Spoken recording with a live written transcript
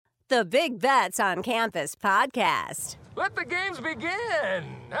the Big Bets on Campus podcast. Let the games begin.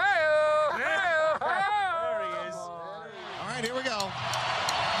 Hey-o, hey-o, hey-o. There he is. All right, here we go.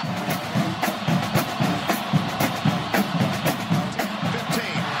 10,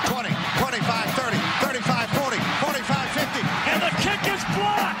 15, 20, 25, 30, 35, 40, 45, 50. And the kick is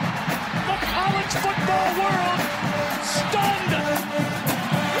blocked. The college football world stunned.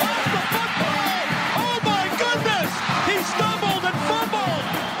 Lost the football. Oh, my goodness. He stumbled and fumbled.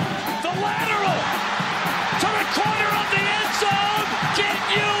 The lateral to the corner of the end zone. Can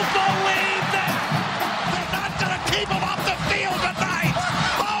you believe that? They're not going to keep him off the field tonight.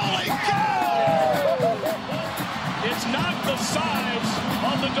 Holy cow. It's not the size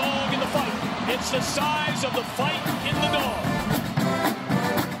of the dog in the fight. It's the size of the fight in the dog.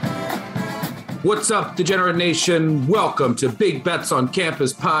 What's up, Degenerate Nation? Welcome to Big Bets on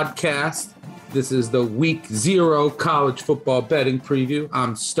Campus podcast. This is the Week 0 college football betting preview.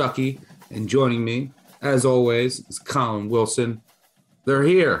 I'm Stuckey, and joining me, as always, is Colin Wilson. They're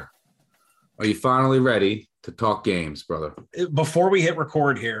here. Are you finally ready to talk games, brother? Before we hit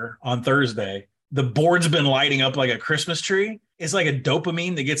record here on Thursday, the board's been lighting up like a Christmas tree. It's like a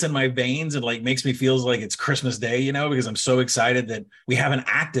dopamine that gets in my veins and like makes me feel like it's Christmas Day, you know, because I'm so excited that we have an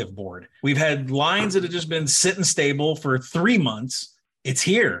active board. We've had lines that have just been sitting stable for 3 months. It's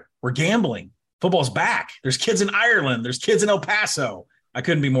here. We're gambling. Football's back. There's kids in Ireland. There's kids in El Paso. I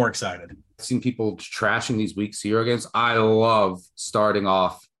couldn't be more excited. I've seen people trashing these Week 0 games. I love starting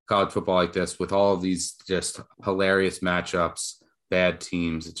off college football like this with all of these just hilarious matchups, bad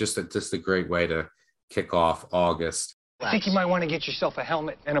teams. It's just a great way to kick off August. I think you might want to get yourself a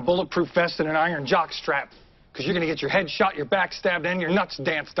helmet and a bulletproof vest and an iron jock strap, because you're going to get your head shot, your back stabbed, and your nuts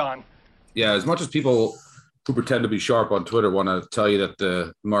danced on. Yeah, as much as people who pretend to be sharp on Twitter want to tell you that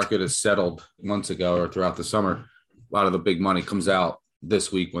the market is settled months ago or throughout the summer, a lot of the big money comes out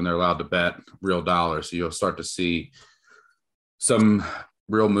this week when they're allowed to bet real dollars. So you'll start to see some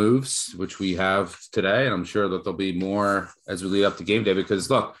real moves, which we have today. And I'm sure that there'll be more as we lead up to game day,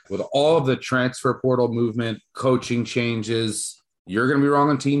 because look, with all of the transfer portal movement, coaching changes, you're going to be wrong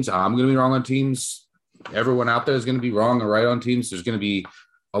on teams. I'm going to be wrong on teams. Everyone out there is going to be wrong or right on teams. There's going to be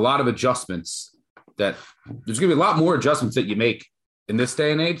a lot of adjustments there's going to be a lot more adjustments that you make in this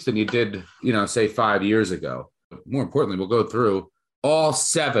day and age than you did, say 5 years ago. More importantly, we'll go through all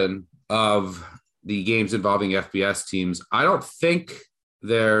 7 of the games involving FBS teams. I don't think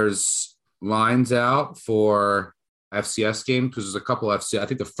there's lines out for FCS games because there's a couple FCS. I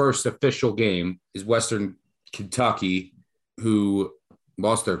think the first official game is Western Kentucky, who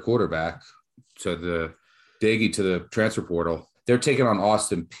lost their quarterback to the transfer portal. They're taking on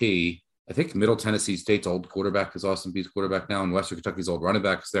Austin Peay. I think Middle Tennessee State's old quarterback is Austin Peay's quarterback now, and Western Kentucky's old running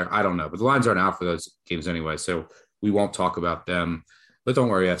back is there. I don't know, but the lines aren't out for those games anyway, so we won't talk about them. But don't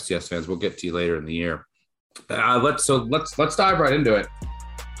worry, FCS fans, we'll get to you later in the year. Let's dive right into it.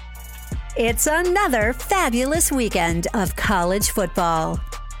 It's another fabulous weekend of college football.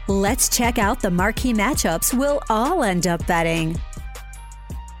 Let's check out the marquee matchups we'll all end up betting.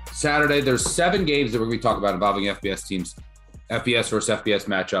 Saturday, there's 7 games that we're going to talk about involving FBS teams, FBS versus FBS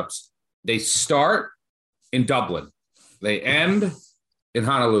matchups. They start in Dublin. They end in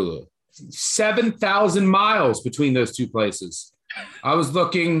Honolulu. 7,000 miles between those two places. I was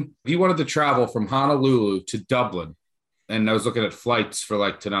looking, if you wanted to travel from Honolulu to Dublin, and I was looking at flights for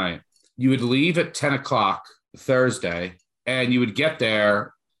like tonight, you would leave at 10 o'clock Thursday, and you would get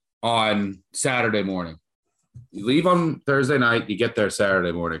there on Saturday morning. You leave on Thursday night, you get there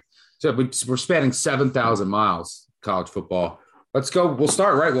Saturday morning. So we're spanning 7,000 miles, college football. Let's go. We'll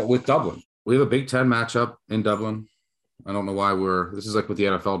start right with Dublin. We have a Big Ten matchup in Dublin. I don't know why this is like what the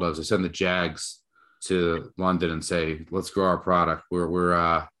NFL does. They send the Jags to London and say, let's grow our product.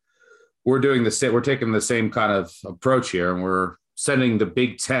 We're doing the same. We're taking the same kind of approach here, and we're sending the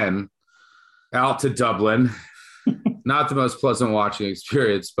Big Ten out to Dublin. Not the most pleasant watching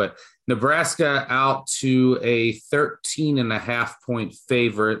experience, but Nebraska out to a 13.5-point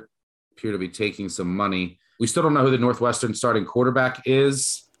favorite. Appear to be taking some money. We still don't know who the Northwestern starting quarterback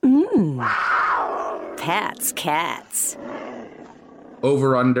is. Pats, cats.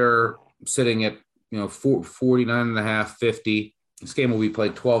 Over under sitting at 49.5, 50. This game will be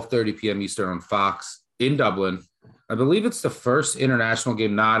played 12:30 p.m. Eastern on Fox in Dublin. I believe it's the first international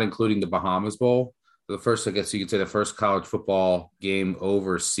game, not including the Bahamas Bowl. The first, I guess you could say, the first college football game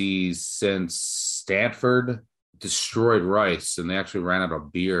overseas since Stanford destroyed Rice, and they actually ran out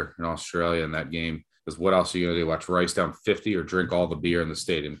of beer in Australia in that game. Because what else are you going to do? Watch Rice down 50 or drink all the beer in the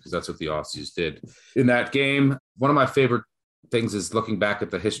stadium? Because that's what the Aussies did in that game. One of my favorite things is looking back at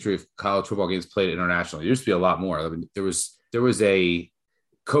the history of college football games played internationally. There used to be a lot more. I mean, there was a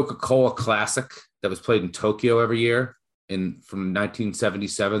Coca-Cola Classic that was played in Tokyo every year from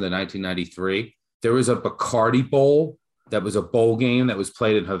 1977 to 1993. There was a Bacardi Bowl that was a bowl game that was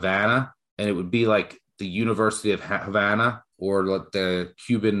played in Havana, and it would be like the University of Havana or like the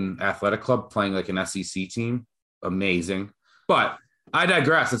Cuban Athletic Club playing like an SEC team. Amazing. But I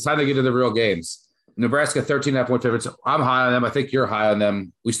digress. It's time to get to the real games. Nebraska 13.5-point favorites. I'm high on them. I think you're high on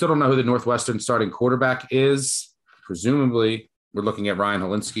them. We still don't know who the Northwestern starting quarterback is. Presumably, we're looking at Ryan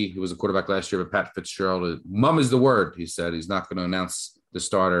Helinski, who was a quarterback last year, but Pat Fitzgerald. Mum is the word, he said. He's not going to announce the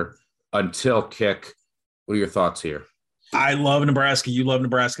starter until kick. What are your thoughts here? I love Nebraska. You love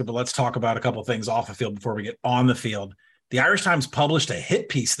Nebraska, but let's talk about a couple of things off the field before we get on the field. The Irish Times published a hit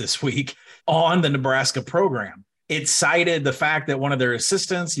piece this week on the Nebraska program. It cited the fact that one of their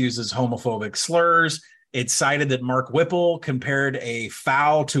assistants uses homophobic slurs. It cited that Mark Whipple compared a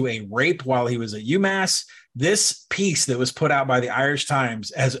foul to a rape while he was at UMass. This piece that was put out by the Irish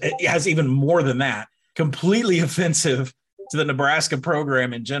Times has even more than that, completely offensive to the Nebraska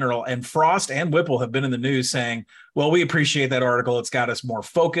program in general. And Frost and Whipple have been in the news saying, well, we appreciate that article. It's got us more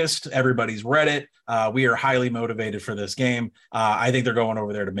focused. Everybody's read it. We are highly motivated for this game. I think they're going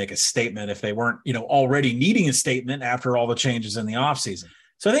over there to make a statement if they weren't, already needing a statement after all the changes in the offseason.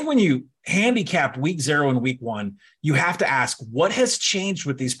 So I think when you handicap week 0 and week 1, you have to ask what has changed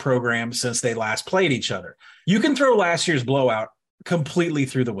with these programs since they last played each other. You can throw last year's blowout completely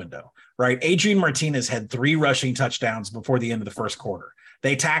through the window, right? Adrian Martinez had 3 rushing touchdowns before the end of the first quarter.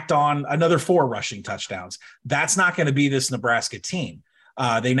 They tacked on another 4 rushing touchdowns. That's not going to be this Nebraska team.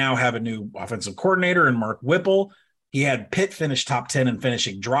 They now have a new offensive coordinator in Mark Whipple. He had Pitt finish top 10 in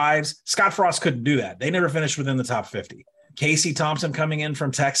finishing drives. Scott Frost couldn't do that. They never finished within the top 50. Casey Thompson coming in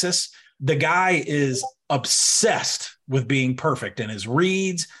from Texas. The guy is obsessed with being perfect in his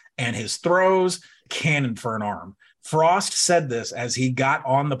reads and his throws, cannon for an arm. Frost said this as he got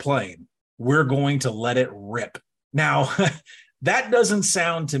on the plane. We're going to let it rip. Now, that doesn't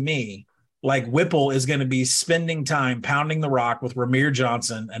sound to me like Whipple is going to be spending time pounding the rock with Ramir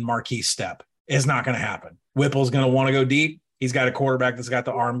Johnson and Marquise Stepp. It's not going to happen. Whipple's going to want to go deep. He's got a quarterback that's got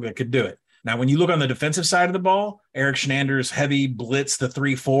the arm that could do it. Now, when you look on the defensive side of the ball, Eric Schnander's heavy blitz, the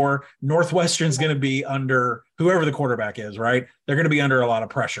 3-4, Northwestern's going to be under whoever the quarterback is, right? They're going to be under a lot of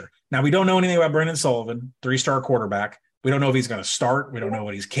pressure. Now, we don't know anything about Brendan Sullivan, 3-star quarterback. We don't know if he's going to start. We don't know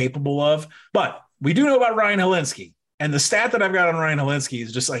what he's capable of. But we do know about Ryan Helinski. And the stat that I've got on Ryan Helinski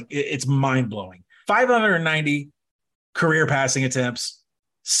is just like, it's mind-blowing. 590 career passing attempts,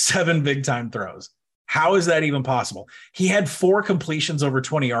 7 big-time throws. How is that even possible? He had 4 completions over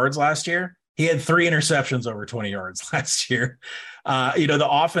 20 yards last year. He had 3 interceptions over 20 yards last year. The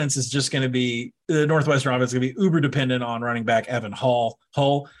offense is just going to be – the Northwestern offense is going to be uber dependent on running back Evan Hull.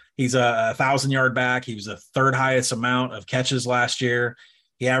 He's a 1,000-yard back. He was the 3rd highest amount of catches last year.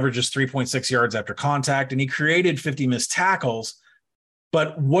 He averages 3.6 yards after contact, and he created 50 missed tackles.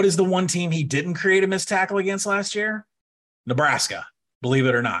 But what is the one team he didn't create a missed tackle against last year? Nebraska, believe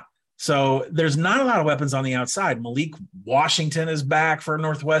it or not. So there's not a lot of weapons on the outside. Malik Washington is back for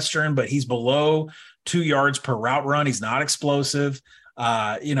Northwestern, but he's below 2 yards per route run. He's not explosive.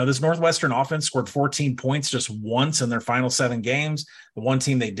 This Northwestern offense scored 14 points just once in their final 7 games. The one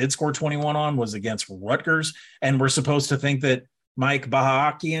team they did score 21 on was against Rutgers. And we're supposed to think that Mike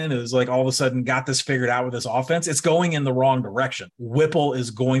Bahakian is like all of a sudden got this figured out with this offense. It's going in the wrong direction. Whipple is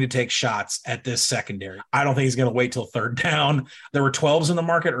going to take shots at this secondary. I don't think he's going to wait till 3rd down. There were 12s in the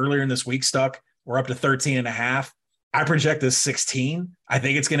market earlier in this week stuck. We're up to 13.5. I project this 16. I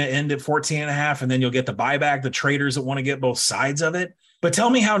think it's going to end at 14.5. And then you'll get the buyback, the traders that want to get both sides of it. But tell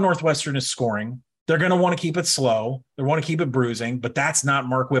me how Northwestern is scoring. They're going to want to keep it slow. They want to keep it bruising, but that's not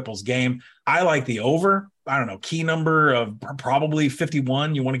Mark Whipple's game. I like the over. I don't know, key number of probably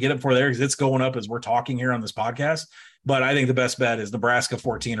 51. You want to get it for there because it's going up as we're talking here on this podcast. But I think the best bet is Nebraska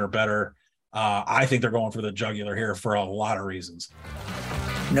 14 or better. I think they're going for the jugular here for a lot of reasons.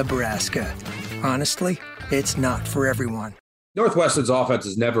 Nebraska. Honestly, it's not for everyone. Northwestern's offense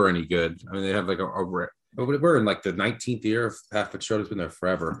is never any good. I mean, they have like we're in like the 19th year of Pat Fitzgerald. Has been there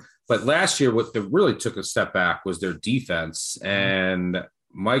forever. But last year, what really took a step back was their defense. And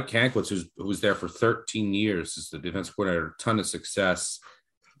Mike Hankwitz, who was there for 13 years as the defense coordinator, a ton of success,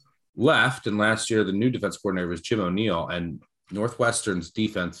 left. And last year, the new defense coordinator was Jim O'Neill. And Northwestern's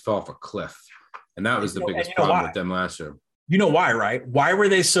defense fell off a cliff. And that was the biggest problem with them last year. You know why, right? Why were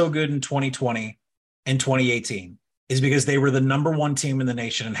they so good in 2020 and 2018? Is because they were the number 1 team in the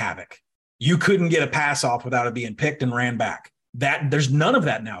nation in havoc. You couldn't get a pass off without it being picked and ran back. There's none of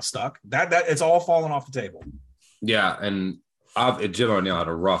that now, Stuck. That it's all fallen off the table. Yeah, and Jim O'Neill had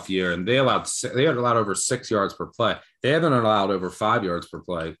a rough year, and they had allowed over 6 yards per play. They haven't allowed over 5 yards per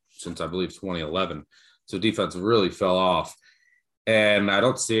play since, I believe, 2011. So defense really fell off. And I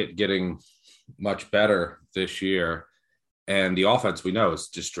don't see it getting much better this year. And the offense, we know, is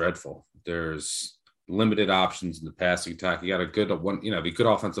just dreadful. There's limited options in the passing attack. You got a good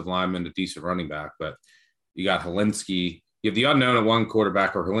offensive lineman, a decent running back, but you got Helinski. You have the unknown at one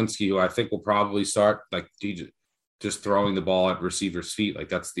quarterback, or Helinski, who I think will probably start like just throwing the ball at receivers' feet. Like,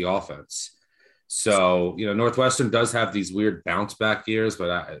 that's the offense. So, Northwestern does have these weird bounce back years,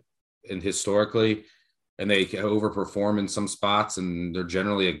 but historically, and they overperform in some spots, and they're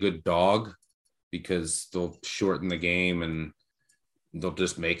generally a good dog because they'll shorten the game and they'll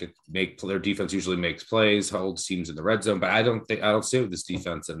just make their defense usually makes plays, holds teams in the red zone. But I don't see it with this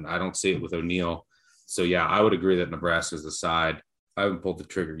defense, and I don't see it with O'Neill. So yeah, I would agree that Nebraska's the side. I haven't pulled the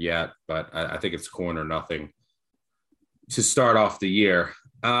trigger yet, but I think it's corner nothing to start off the year.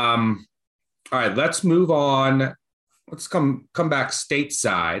 All right, let's move on. Let's come back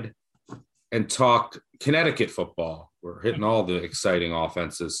stateside and talk Connecticut football. We're hitting all the exciting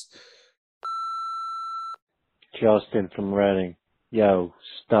offenses. Justin from Reading. Yo,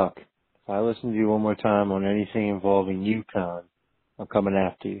 Stuck. If I listen to you one more time on anything involving UConn, I'm coming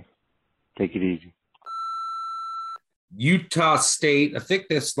after you. Take it easy. Utah State, I think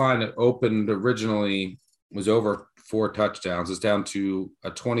this line that opened originally was over 4 touchdowns. It's down to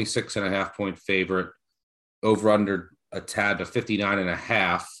a 26.5-point favorite, over under a tad to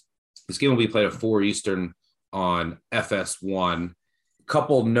 59.5. This game will be played at 4 Eastern on FS1.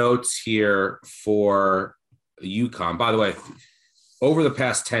 Couple notes here for UConn. By the way, over the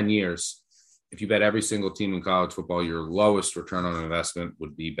past 10 years, if you bet every single team in college football, your lowest return on investment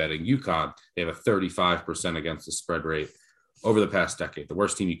would be betting UConn. They have a 35% against the spread rate over the past decade, the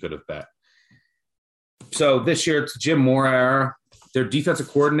worst team you could have bet. So this year, it's Jim Mora era. Their defensive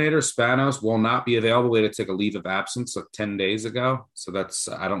coordinator, Spanos, will not be available. They had to take a leave of absence 10 days ago. So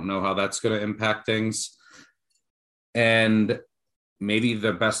I don't know how that's going to impact things. And maybe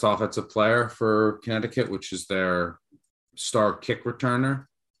the best offensive player for Connecticut, which is their star kick returner,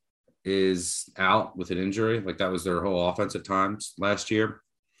 is out with an injury. Like, that was their whole offense at times last year.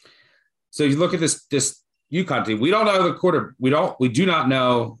 So you look at this UConn team. We don't know we do not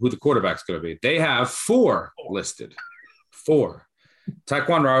know who the quarterback's going to be. They have 4 listed. 4.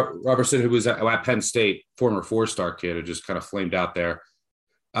 Taekwon Robertson, who was at Penn State, former 4-star kid who just kind of flamed out there.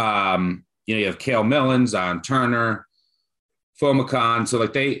 You have Cale Millen, Zion Turner, Fomakan. So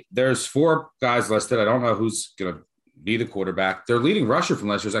there's 4 guys listed. I don't know who's going to be the quarterback. Their leading rusher from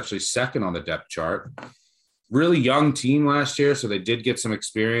last year is actually second on the depth chart. Really young team last year, so they did get some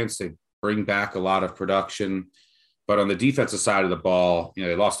experience. They bring back a lot of production. But on the defensive side of the ball,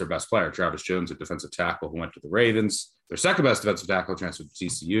 they lost their best player, Travis Jones, a defensive tackle who went to the Ravens. Their second best defensive tackle transferred to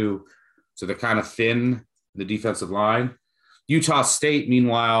TCU. So they're kind of thin, the defensive line. Utah State,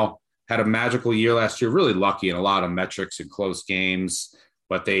 meanwhile, had a magical year last year, really lucky in a lot of metrics and close games,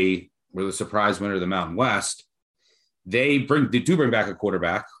 but they were the surprise winner of the Mountain West. They do bring back a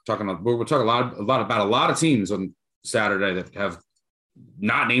quarterback. We're talking a lot about a lot of teams on Saturday that have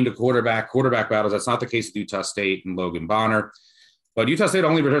not named a quarterback battles. That's not the case with Utah State and Logan Bonner. But Utah State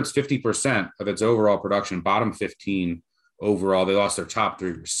only returns 50% of its overall production, bottom 15 overall. They lost their top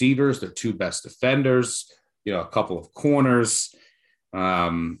 3 receivers, their 2 best defenders, a couple of corners. They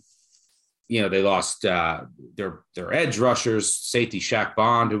lost their edge rushers, safety Shaq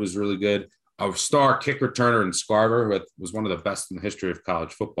Bond, who was really good, a star kick returner in Scarver, who was one of the best in the history of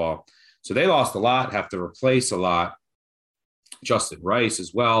college football. So they lost a lot, have to replace a lot. Justin Rice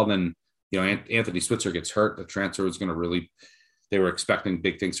as well. Then, Anthony Switzer gets hurt. The transfer was going to they were expecting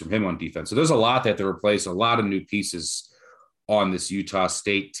big things from him on defense. So there's a lot that they replace, a lot of new pieces on this Utah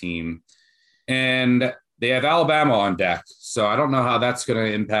State team. And they have Alabama on deck. So I don't know how that's going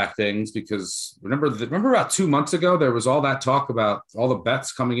to impact things, because remember about 2 months ago, there was all that talk about all the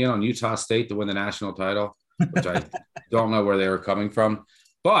bets coming in on Utah State to win the national title, which I don't know where they were coming from.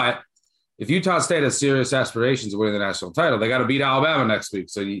 But if Utah State has serious aspirations of winning the national title, they got to beat Alabama next week.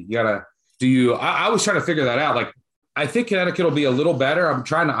 So you got to I was trying to figure that out. Like, I think Connecticut will be a little better.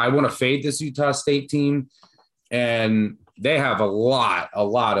 I want to fade this Utah State team, and they have a lot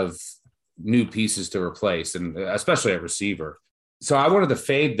of new pieces to replace, and especially at receiver. So I wanted to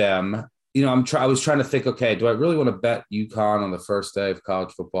fade them. I was trying to think, okay, do I really want to bet UConn on the first day of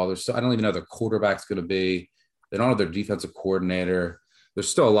college football? I don't even know their quarterback's going to be. They don't have their defensive coordinator. There's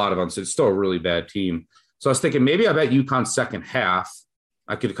still a lot of them. So it's still a really bad team. So I was thinking maybe I bet UConn second half.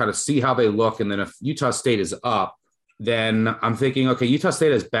 I could kind of see how they look. And then if Utah State is up, then I'm thinking, okay, Utah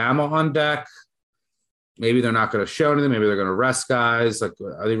State has Bama on deck. maybe they're not going to show anything. Maybe they're going to rest guys. Like,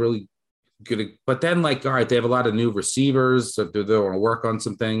 are they really good? But then, like, all right, they have a lot of new receivers. So they want to work on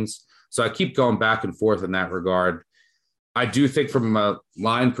some things. So I keep going back and forth in that regard. I do think from a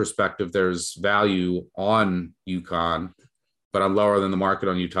line perspective, there's value on UConn, but I'm lower than the market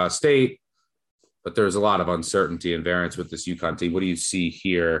on Utah State. But there's a lot of uncertainty and variance with this UConn team. What do you see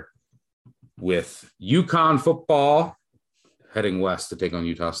here with UConn football heading west to take on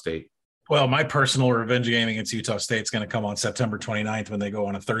Utah State? Well, my personal revenge game against Utah State is going to come on September 29th when they go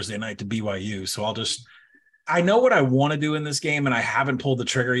on a Thursday night to BYU. So I know what I want to do in this game, and I haven't pulled the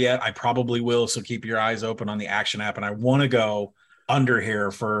trigger yet. I probably will, so keep your eyes open on the Action app. And I want to go under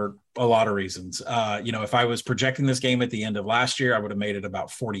here for a lot of reasons. If I was projecting this game at the end of last year, I would have made it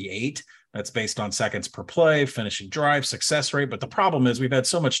about 48. That's based on seconds per play, finishing drive, success rate. But the problem is we've had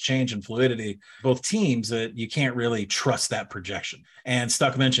so much change and fluidity, both teams, that you can't really trust that projection. And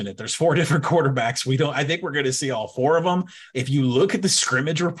Stuck mentioned it. There's 4 different quarterbacks. I think we're going to see all 4 of them. If you look at the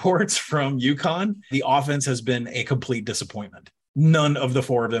scrimmage reports from UConn, the offense has been a complete disappointment. None of the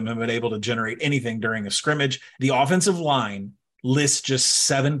 4 of them have been able to generate anything during a scrimmage. The offensive line lists just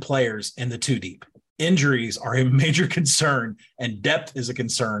 7 players in the 2 deep. Injuries are a major concern, and depth is a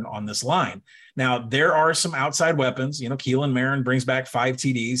concern on this line. Now, there are some outside weapons. Keelan Marin brings back 5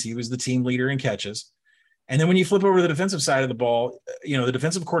 TDs. He was the team leader in catches. And then when you flip over to the defensive side of the ball, the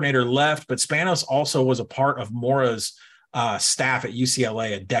defensive coordinator left, but Spanos also was a part of Mora's staff at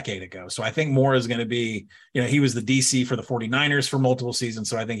UCLA a decade ago. So I think Mora is going to be, he was the DC for the 49ers for multiple seasons.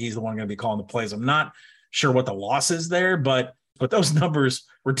 So I think he's the one going to be calling the plays. I'm not sure what the loss is there, but those numbers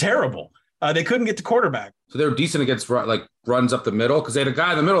were terrible. They couldn't get to quarterback. So they were decent against runs up the middle, because they had a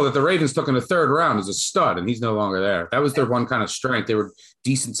guy in the middle that the Ravens took in the 3rd round as a stud, and he's no longer there. That was their one kind of strength. They were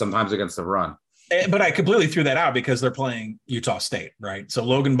decent sometimes against the run. But I completely threw that out because they're playing Utah State, right? So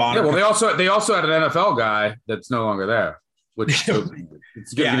Logan Bonner. Yeah, well, they also had an NFL guy that's no longer there, which it's going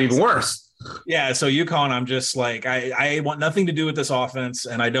to get even worse. Yeah, so UConn, I'm just like, I want nothing to do with this offense,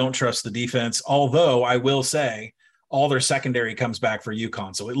 and I don't trust the defense. Although I will say, all their secondary comes back for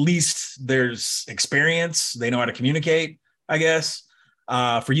UConn. So at least there's experience. They know how to communicate, I guess.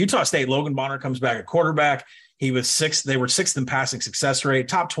 For Utah State, Logan Bonner comes back at quarterback. He was 6th. They were 6th in passing success rate,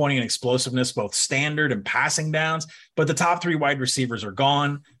 top 20 in explosiveness, both standard and passing downs. But the top 3 wide receivers are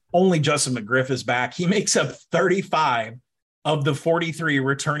gone. Only Justin McGriff is back. He makes up 35 of the 43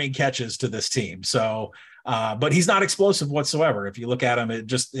 returning catches to this team. So, but he's not explosive whatsoever. If you look at him,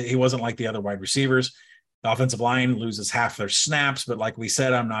 he wasn't like the other wide receivers. The offensive line loses half their snaps, but like we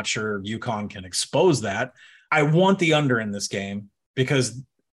said, I'm not sure UConn can expose that. I want the under in this game because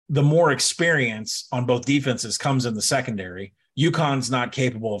the more experience on both defenses comes in the secondary. UConn's not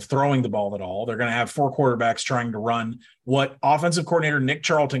capable of throwing the ball at all. They're going to have 4 quarterbacks trying to run what offensive coordinator Nick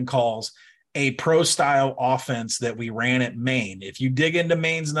Charlton calls a pro-style offense that we ran at Maine. If you dig into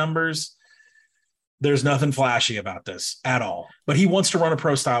Maine's numbers, there's nothing flashy about this at all. But he wants to run a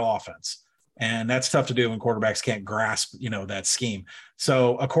pro-style offense. And that's tough to do when quarterbacks can't grasp, that scheme.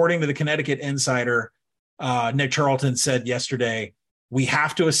 So according to the Connecticut Insider, Nick Charlton said yesterday, we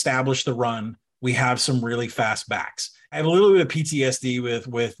have to establish the run. We have some really fast backs. I have a little bit of PTSD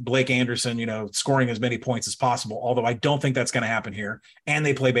with Blake Anderson, scoring as many points as possible, although I don't think that's going to happen here. And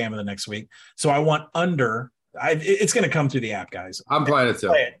they play Bama the next week. So I want under. It's going to come through the app, guys. I'm playing it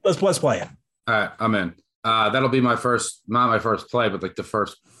too. Let's play it. All right, I'm in. That'll be not my first play, but like the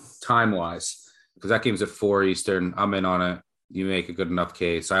first time-wise, because that game's at 4 Eastern. I'm in on it. You make a good enough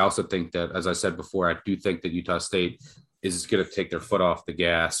case. I also think that, as I said before, I do think that Utah State is going to take their foot off the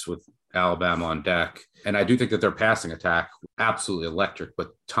gas with Alabama on deck. And I do think that their passing attack, absolutely electric, but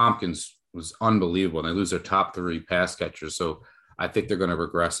Tompkins was unbelievable. And they lose their top 3 pass catchers. So I think they're going to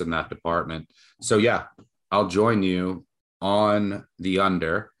regress in that department. So yeah, I'll join you on the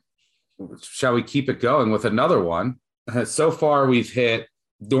under. Shall we keep it going with another one? So far, we've hit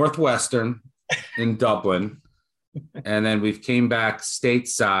Northwestern in Dublin, and then we've came back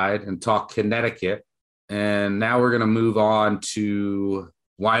stateside and talked Connecticut, and now we're going to move on to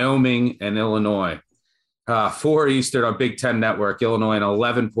Wyoming and Illinois. 4 Eastern on Big Ten Network. Illinois an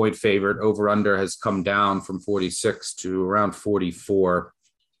 11-point favorite. Over under has come down from 46 to around 44.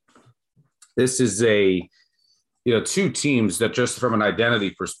 This is two teams that, just from an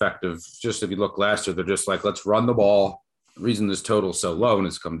identity perspective, just if you look last year, they're just like, let's run the ball. The reason this total is so low and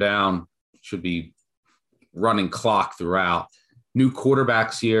it's come down, should be running clock throughout. New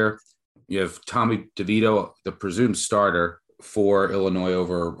quarterbacks here. You have Tommy DeVito, the presumed starter for Illinois,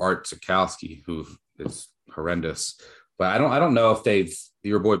 over Art Sikowski, who is horrendous. But I don't know if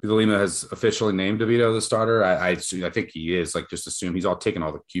your boy Bielema has officially named DeVito the starter. I think he is. Like, just assume he's taking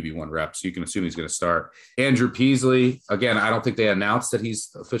all the QB1 reps. You can assume he's going to start. Andrew Peasley, again, I don't think they announced that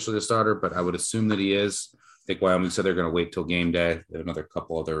he's officially the starter, but I would assume that he is. I think Wyoming said they're going to wait till game day. They have another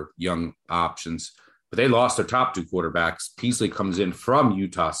couple other young options, but they lost their top 2 quarterbacks. Peasley comes in from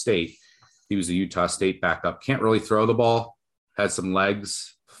Utah State. He was a Utah State backup. Can't really throw the ball. Has some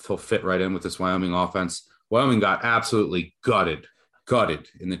legs. He'll fit right in with this Wyoming offense. Wyoming got absolutely gutted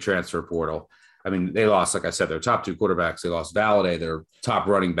in the transfer portal. I mean, they lost, like I said, their top 2 quarterbacks. They lost Valladay, their top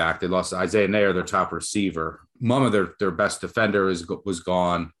running back. They lost Isaiah Nair, their top receiver. Mumma, their best defender, was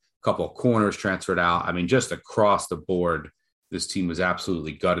gone. A couple of corners transferred out. I mean, just across the board, this team was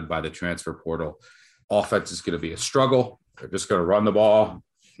absolutely gutted by the transfer portal. Offense is going to be a struggle. They're just going to run the ball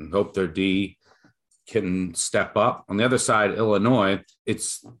and hope their D can step up. On the other side, Illinois,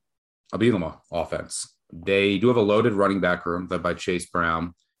 it's a Bielema offense. They do have a loaded running back room led by Chase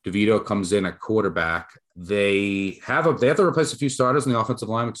Brown. DeVito comes in at quarterback. They have to replace a few starters in the offensive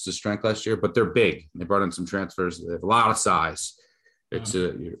line, which is a strength last year, but they're big. They brought in some transfers. They have a lot of size. It's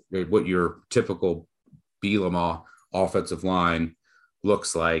what your typical Bielema offensive line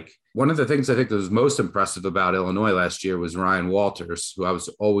looks like. One of the things I think that was most impressive about Illinois last year was Ryan Walters, who I was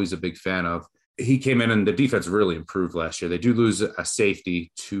always a big fan of. He came in and the defense really improved last year. They do lose a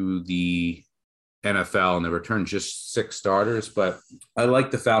safety to the NFL and they returned just 6 starters, but I like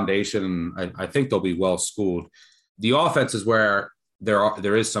the foundation and I think they'll be well schooled. The offense is where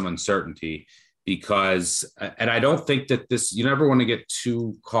there is some uncertainty because, and I don't think that you never want to get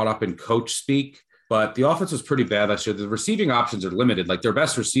too caught up in coach speak, but the offense was pretty bad last year. The receiving options are limited. Like their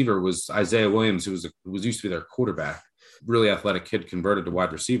best receiver was Isaiah Williams, who was used to be their quarterback, really athletic kid, converted to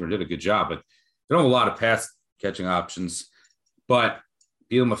wide receiver, did a good job, but they don't have a lot of pass catching options. But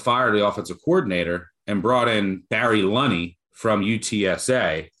Bielema fired the offensive coordinator and brought in Barry Lunney from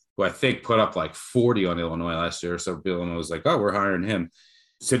UTSA, who I think put up like 40 on Illinois last year. So Bielema was like, oh, we're hiring him.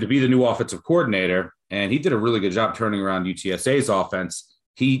 So to be the new offensive coordinator, and he did a really good job turning around UTSA's offense.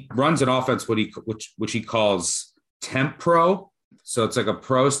 He runs an offense which he calls temp pro. So it's like a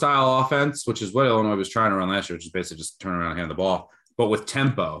pro style offense, which is what Illinois was trying to run last year, which is basically just turn around and hand the ball, but with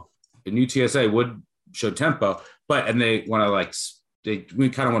tempo. And UTSA would show tempo, and they want to we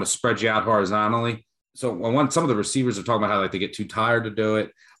kind of want to spread you out horizontally. So some of the receivers are talking about how they get too tired to do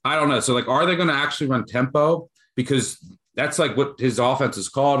it. I don't know. So are they going to actually run tempo? Because that's like what his offense is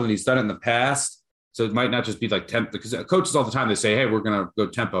called, and he's done it in the past. So it might not just be like tempo, because coaches all the time, they say, hey, we're going to go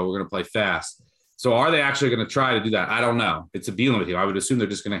tempo. We're going to play fast. So are they actually going to try to do that? I don't know. It's a Bielema team. I would assume they're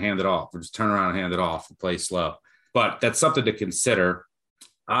just going to hand it off or just turn around and hand it off and play slow. But that's something to consider.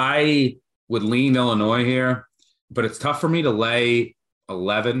 I would lean Illinois here, but it's tough for me to lay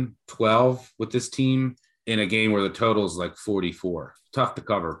 11, 12 with this team in a game where the total is like 44. Tough to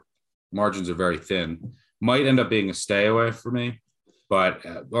cover. Margins are very thin. Might end up being a stay away for me. But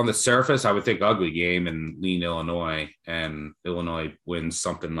on the surface, I would think ugly game and lean Illinois, and Illinois wins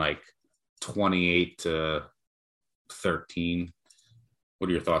something like 28-13. What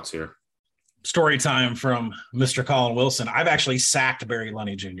are your thoughts here? Story time from Mr. Colin Wilson. I've actually sacked Barry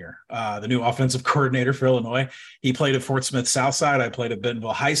Lunney Jr., the new offensive coordinator for Illinois. He played at Fort Smith Southside. I played at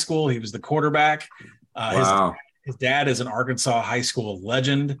Bentonville High School. He was the quarterback. Wow. His dad is an Arkansas high school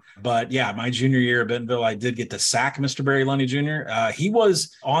legend. But yeah, my junior year at Bentonville, I did get to sack Mr. Barry Lunney Jr. He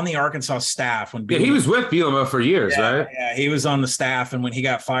was on the Arkansas staff when he was with Bielema for years, right? Yeah, he was on the staff, and when he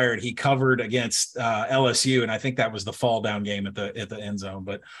got fired, he covered against LSU, and I think that was the fall down game at the end zone.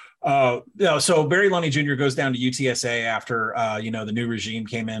 But so Barry Lunney Jr. goes down to UTSA after the new regime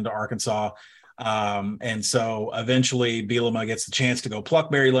came into Arkansas. And so eventually Bielema gets the chance to go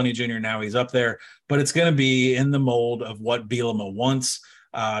pluck Barry Lunney Jr. Now he's up there, but it's going to be in the mold of what Bielema wants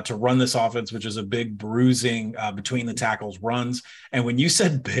to run this offense, which is a big bruising between the tackles runs. And when you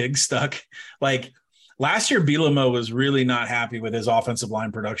said big, Stuck, like last year, Bielema was really not happy with his offensive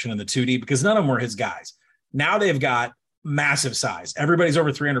line production in the 2D because none of them were his guys. Now they've got massive size. Everybody's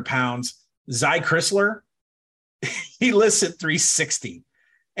over 300 pounds. Zy Chrysler, he lists at 360.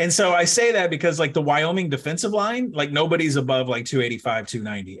 And so I say that because like the Wyoming defensive line, like nobody's above like 285,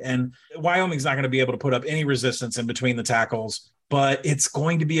 290. And Wyoming's not going to be able to put up any resistance in between the tackles, but it's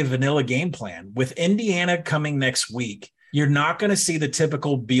going to be a vanilla game plan. With Indiana coming next week, you're not going to see the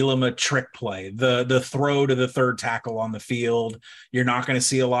typical Bielema trick play, the throw to the third tackle on the field. You're not going to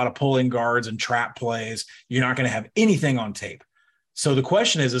see a lot of pulling guards and trap plays. You're not going to have anything on tape. So the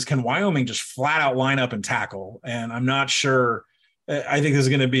question is can Wyoming just flat out line up and tackle? And I'm not sure. I think there's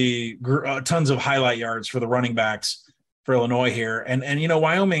going to be tons of highlight yards for the running backs for Illinois here. And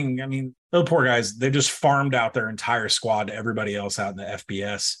Wyoming, I mean, Those poor guys, they just farmed out their entire squad to everybody else out in the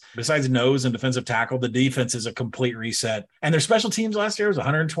FBS. Besides nose and defensive tackle, the defense is a complete reset. And their special teams last year was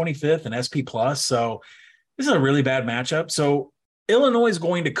 125th and SP+. So this is a really bad matchup. So Illinois is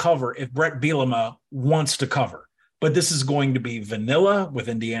going to cover if Brett Bielema wants to cover. But this is going to be vanilla with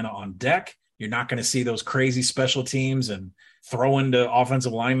Indiana on deck. You're not going to see those crazy special teams and throw into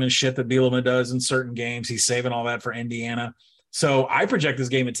offensive lineman shit that Bielema does in certain games. He's saving all that for Indiana. So I project this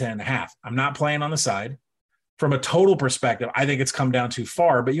game at 10.5. I'm not playing on the side. From a total perspective, I think it's come down too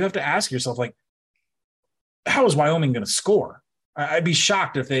far, but you have to ask yourself, like, how is Wyoming going to score? I'd be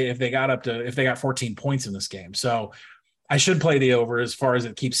shocked if they got 14 points in this game. So I should play the over as far as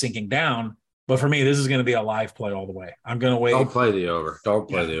it keeps sinking down. But for me, this is going to be a live play all the way. I'm going to wait. Don't play the over. Don't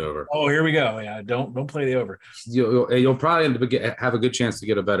play the over. Oh, here we go. Yeah, don't play the over. You'll probably have a good chance to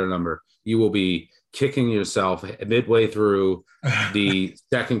get a better number. You will be kicking yourself midway through the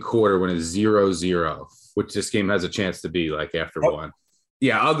second quarter when it's 0-0, which this game has a chance to be like after one.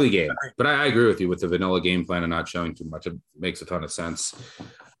 Yeah, ugly game. But I agree with you with the vanilla game plan and not showing too much. It makes a ton of sense.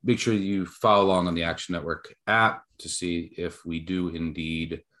 Make sure you follow along on the Action Network app to see if we do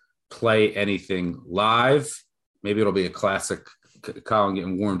indeed play anything live. Maybe it'll be a classic Colin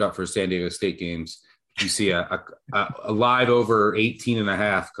getting warmed up for San Diego State games. You see a live over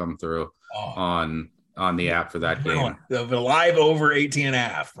 18.5 come through on the app for that game. The live over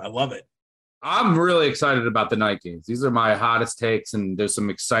 18.5. I love it. I'm really excited about the night games. These are my hottest takes, and there's some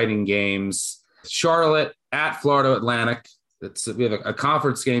exciting games. Charlotte at Florida Atlantic. We have a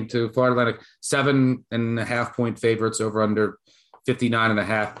conference game too. Florida Atlantic 7.5 point favorites over under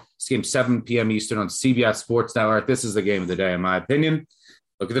 59.5. This game 7 p.m. Eastern on CBS Sports Network. This is the game of the day, in my opinion.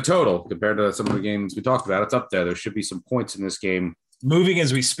 Look at the total compared to some of the games we talked about. It's up there. There should be some points in this game. Moving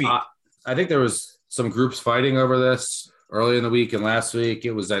as we speak. I think there was some groups fighting over this early in the week, and last week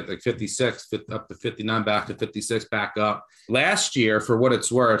it was at like 56, up to 59, back to 56, back up. Last year, for what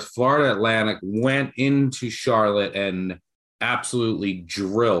it's worth, Florida Atlantic went into Charlotte and absolutely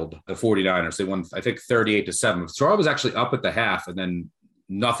drilled the 49ers. They won, I think, 38-7. Charlotte was actually up at the half, and then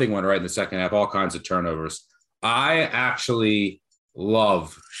nothing went right in the second half, all kinds of turnovers. I actually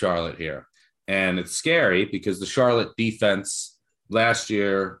love Charlotte here. And it's scary because the Charlotte defense last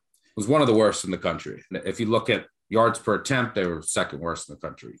year was one of the worst in the country. If you look at yards per attempt, they were second worst in the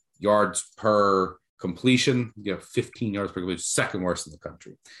country. Yards per completion, 15 yards per completion, second worst in the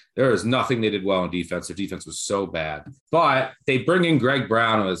country. There is nothing they did well in defense. Their defense was so bad. But they bring in Greg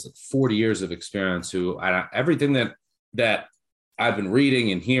Brown, who has 40 years of experience, who everything that I've been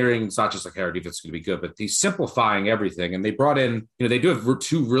reading and hearing, it's not just like our defense is going to be good, but he's simplifying everything. And they brought in, they do have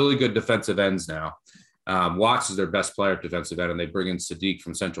two really good defensive ends now. Watts is their best player at defensive end, and they bring in Sadiq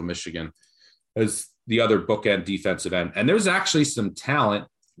from Central Michigan as the other bookend defensive end. And there's actually some talent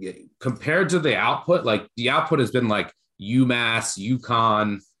compared to the output. Like the output has been like UMass,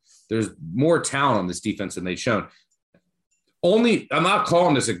 UConn. There's more talent on this defense than they've shown. I'm not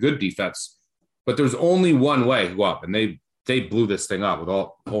calling this a good defense, but there's only one way to go up, and they blew this thing up with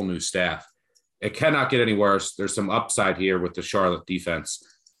all whole new staff. It cannot get any worse. There's some upside here with the Charlotte defense.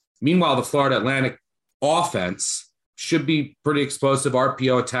 Meanwhile, the Florida Atlantic offense should be pretty explosive.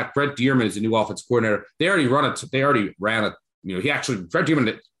 RPO attack. Brett Dearman is a new offense coordinator. Brett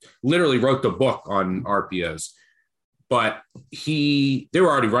Dearman literally wrote the book on RPOs, but they were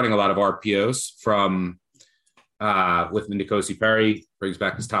already running a lot of RPOs from with N'Kosi Perry, brings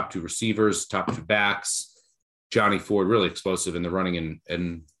back his top two receivers, top two backs. Johnny Ford, really explosive in the running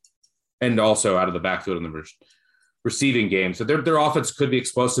and also out of the backfield in the receiving game. So their offense could be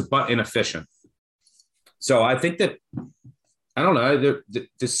explosive, but inefficient. So I think that, I don't know,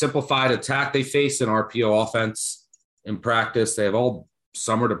 the simplified attack, they face an RPO offense in practice. They have all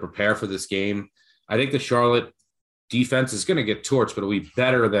summer to prepare for this game. I think the Charlotte defense is going to get torched, but it'll be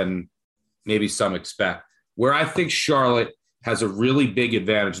better than maybe some expect. Where I think Charlotte has a really big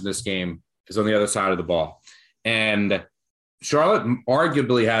advantage in this game is on the other side of the ball. And Charlotte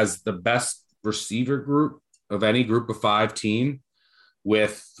arguably has the best receiver group of any group of five team.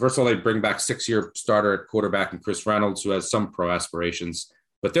 First of all, they bring back 6-year starter at quarterback and Chris Reynolds, who has some pro aspirations.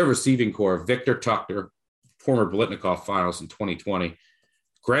 But their receiving core, Victor Tucker, former Biletnikoff finalist in 2020,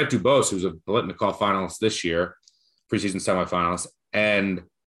 Grant Dubose, who's a Biletnikoff finalist this year, preseason semifinalist, and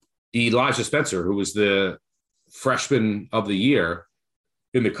Elijah Spencer, who was the freshman of the year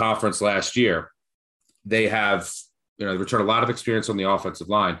in the conference last year. They have, returned a lot of experience on the offensive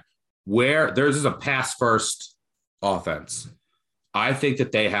line, where theirs is a pass-first offense. I think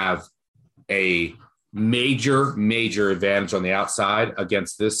that they have a major, major advantage on the outside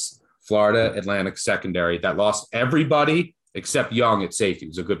against this Florida Atlantic secondary that lost everybody except Young at safety,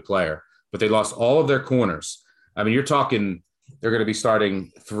 who's a good player. but they lost all of their corners. I mean, you're talking they're going to be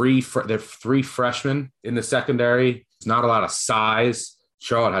starting three freshmen in the secondary. It's not a lot of size.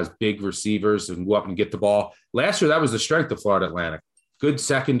 Charlotte has big receivers and go up and get the ball. Last year, that was the strength of Florida Atlantic. Good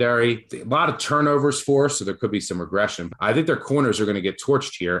secondary, a lot of turnovers for us, so there could be some regression. I think their corners are going to get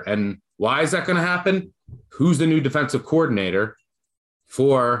torched here. And why is that going to happen? Who's the new defensive coordinator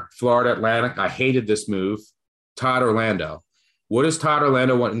for Florida Atlantic? I hated this move. Todd Orlando. What does Todd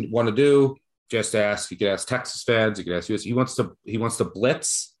Orlando want to do? Just ask. You could ask Texas fans. You could ask US. He wants to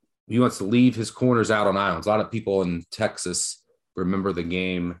blitz. He wants to leave his corners out on islands. A lot of people in Texas remember the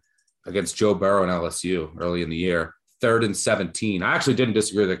game against Joe Burrow and LSU early in the year. 3rd and 17. I actually didn't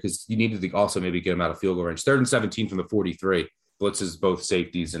disagree with that because you needed to also maybe get him out of field goal range. 3rd and 17 from the 43. Blitzes both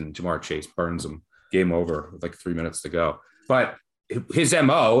safeties and Jamar Chase burns them. Game over with like 3 minutes to go. But his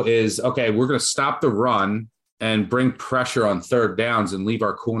MO is, okay, we're going to stop the run and bring pressure on 3rd downs and leave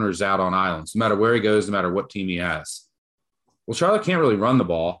our corners out on islands, no matter where he goes, no matter what team he has. Well, Charlotte can't really run the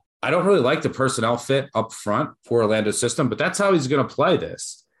ball. I don't really like the personnel fit up front for Orlando's system, but that's how he's going to play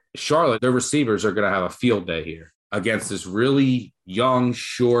this. Charlotte, their receivers are going to have a field day here against this really young,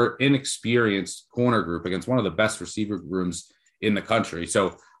 short, inexperienced corner group against one of the best receiver rooms in the country.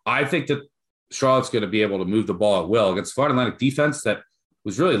 So I think that Charlotte's going to be able to move the ball at will against Florida Atlantic defense that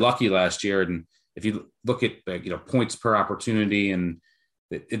was really lucky last year. And if you look at points per opportunity and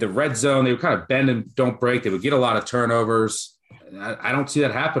the red zone, they would kind of bend and don't break. They would get a lot of turnovers. I don't see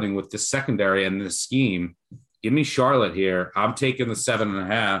that happening with this secondary and this scheme. Give me Charlotte here. I'm taking the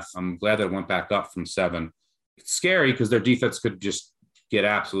 7.5. I'm glad that it went back up from 7. It's scary because their defense could just get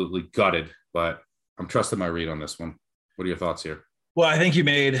absolutely gutted, but I'm trusting my read on this one. What are your thoughts here? Well, I think you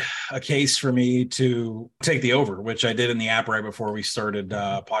made a case for me to take the over, which I did in the app right before we started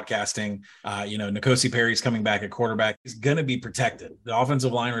podcasting. N'Kosi Perry's coming back at quarterback. He's going to be protected. The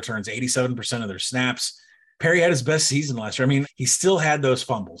offensive line returns 87% of their snaps. Perry had his best season last year. I mean, he still had those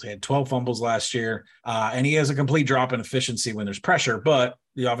fumbles. He had 12 fumbles last year, and he has a complete drop in efficiency when there's pressure, but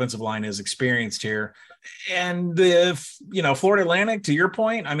the offensive line is experienced here. And Florida Atlantic, to your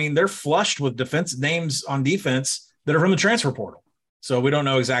point, I mean, they're flushed with defense names on defense that are from the transfer portal. So we don't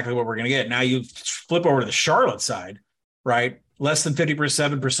know exactly what we're going to get. Now you flip over to the Charlotte side, right? Less than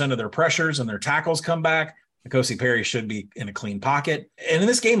 57% of their pressures and their tackles come back. N'Kosi Perry should be in a clean pocket. And in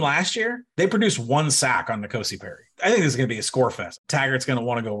this game last year, they produced 1 sack on N'Kosi Perry. I think this is going to be a score fest. Taggart's going to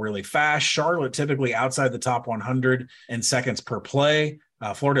want to go really fast. Charlotte typically outside the top 100 in seconds per play.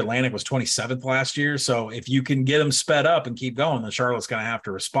 Florida Atlantic was 27th last year. So if you can get them sped up and keep going, then Charlotte's going to have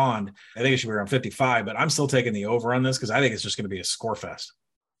to respond. I think it should be around 55, but I'm still taking the over on this because I think it's just going to be a score fest.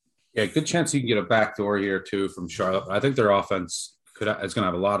 Yeah, good chance you can get a backdoor here too from Charlotte. I think their offense is going to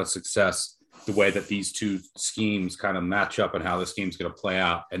have a lot of success the way that these two schemes kind of match up and how this game's going to play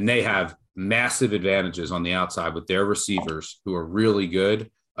out. And they have massive advantages on the outside with their receivers who are really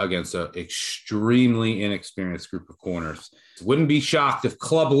good against an extremely inexperienced group of corners. Wouldn't be shocked if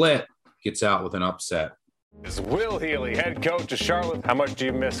Club Lit gets out with an upset. This is Will Healy, head coach of Charlotte. How much do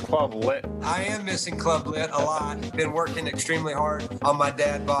you miss Club Lit? I am missing Club Lit a lot. Been working extremely hard on my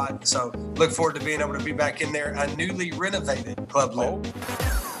dad bod, so look forward to being able to be back in there. A newly renovated Club Lit.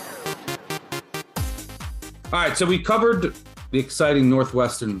 All right, so we covered the exciting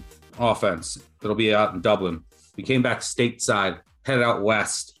Northwestern offense that'll be out in Dublin. We came back stateside, headed out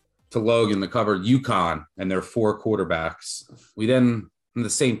west to Logan to cover UConn and their 4 quarterbacks. We then, in the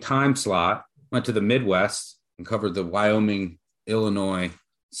same time slot, went to the Midwest and covered the Wyoming-Illinois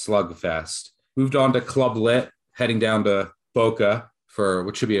slugfest. Moved on to Club Lit, heading down to Boca for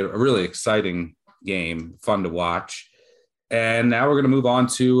what should be a really exciting game, fun to watch. And now we're going to move on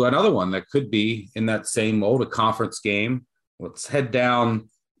to another one that could be in that same mold, a conference game. Let's head down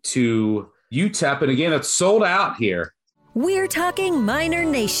to UTEP, and again, it's sold out here. We're talking Miner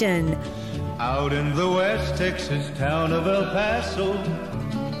Nation. Out in the West Texas town of El Paso.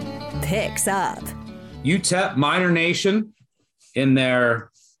 Picks up. UTEP Miner Nation in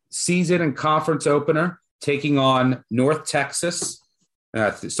their season and conference opener, taking on North Texas.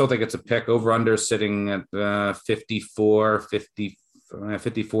 I still think it's a pick. Over under sitting at 54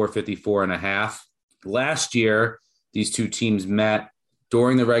 and a half. Last year, these two teams met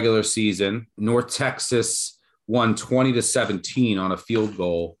during the regular season. North Texas won 20-17 on a field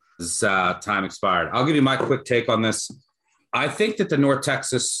goal as time expired. I'll give you my quick take on this. I think that the North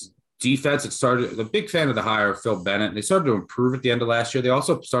Texas defense, a big fan of the hire of Phil Bennett. They started to improve at the end of last year. They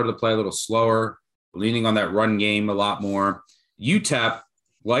also started to play a little slower, leaning on that run game a lot more. UTEP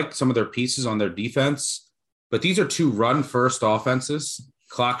liked some of their pieces on their defense, but these are 2 run-first offenses.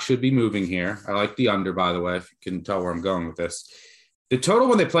 Clock should be moving here. I like the under, by the way, if you can tell where I'm going with this. The total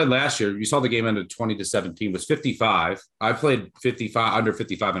when they played last year, you saw the game ended 20-17, was 55. I played 55, under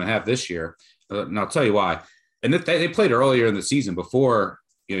 55.5 this year. And I'll tell you why. And they played earlier in the season before,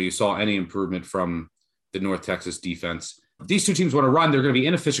 you saw any improvement from the North Texas defense. If these two teams want to run, they're going to be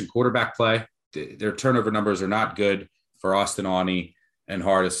inefficient quarterback play. Their turnover numbers are not good for Austin Aune and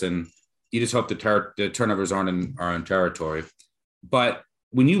Hardison. You just hope the turnovers aren't in territory. But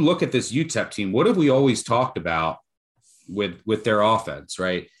when you look at this UTEP team, what have we always talked about with their offense,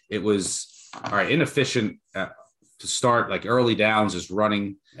 right? It was, all right, inefficient to start, like early downs, just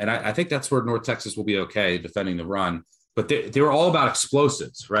running. And I think that's where North Texas will be okay defending the run. But they were all about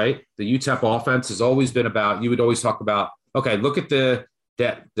explosives, right? The UTEP offense has always been about, you would always talk about, okay, look at the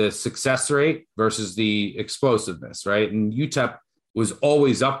success rate versus the explosiveness, right? And UTEP was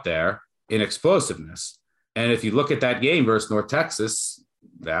always up there in explosiveness. And if you look at that game versus North Texas,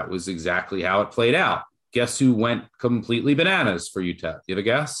 that was exactly how it played out. Guess who went completely bananas for UTEP? You have a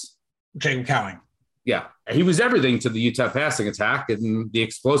guess? Jacob Cowing. Yeah. He was everything to the UTEP passing attack and the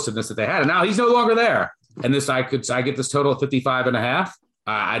explosiveness that they had. And now he's no longer there. And I get this total of 55.5.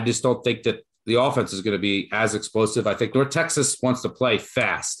 I just don't think that the offense is going to be as explosive. I think North Texas wants to play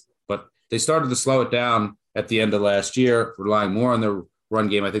fast, but they started to slow it down at the end of last year, relying more on their run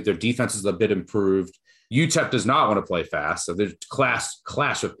game. I think their defense is a bit improved. UTEP does not want to play fast. So there's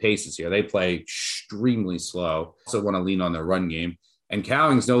clash of paces here. They play extremely slow. So want to lean on their run game. And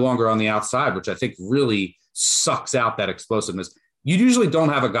Cowing's no longer on the outside, which I think really sucks out that explosiveness. You usually don't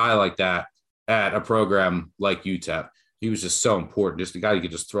have a guy like that at a program like UTEP. He was just so important. Just a guy you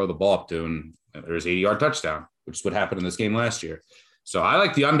could just throw the ball up to, and there's 80-yard touchdown, which is what happened in this game last year. So I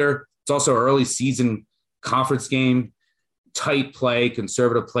like the under. It's also an early season conference game, tight play,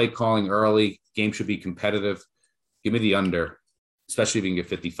 conservative play calling early. Game should be competitive. Give me the under, especially if you can get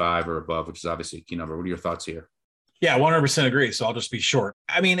 55 or above, which is obviously a key number. What are your thoughts here? Yeah, 100% agree. So I'll just be short.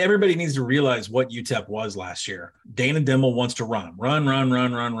 I mean, everybody needs to realize what UTEP was last year. Dana Dimel wants to run.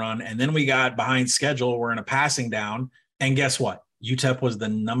 And then we got behind schedule. We're in a passing down. And guess what? UTEP was the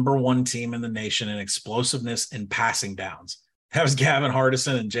number one team in the nation in explosiveness and passing downs. That was Gavin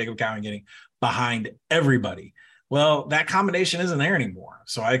Hardison and Jacob Cowing getting behind everybody. Well, that combination isn't there anymore.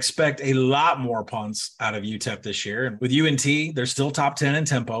 So I expect a lot more punts out of UTEP this year. And with UNT, they're still top 10 in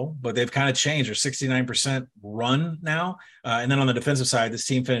tempo, but they've kind of changed. They're 69% run now. And then on the defensive side, this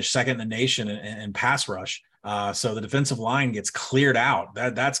team finished second in the nation in pass rush. So the defensive line gets cleared out.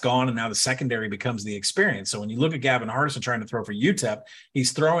 That's gone, and now the secondary becomes the experience. So when you look at Gavin Hardison trying to throw for UTEP,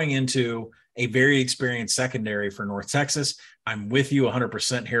 he's throwing into a very experienced secondary for North Texas. I'm with you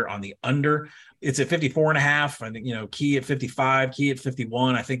 100% here on the under. It's at 54.5. I think, key at 55, key at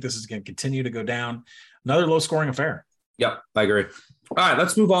 51. I think this is going to continue to go down. Another low-scoring affair. Yep, I agree. All right,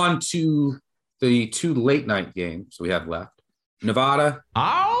 let's move on to the two late-night games we have left. Nevada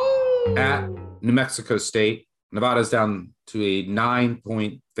at New Mexico State. Nevada's down to a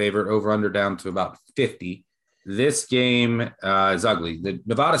 9-point favorite, over-under down to about 50. This game is ugly.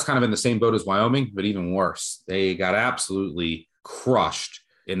 Nevada's kind of in the same boat as Wyoming, but even worse. They got absolutely crushed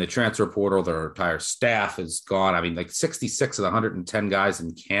in the transfer portal. Their entire staff is gone. I mean, like 66 of the 110 guys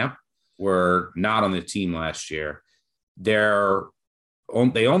in camp were not on the team last year. They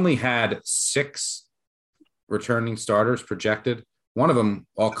only had 6 returning starters projected. One of them,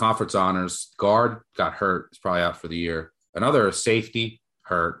 all conference honors, guard, got hurt. Is probably out for the year. Another safety,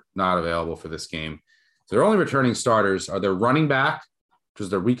 hurt, not available for this game. So their only returning starters are their running back, which is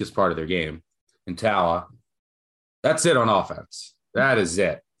their weakest part of their game, and Tala. That's it on offense. That is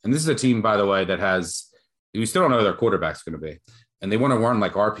it. And this is a team, by the way, we still don't know who their quarterback's going to be. And they want to run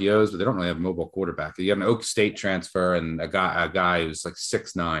like RPOs, but they don't really have a mobile quarterback. You have an Oak State transfer and a guy who's like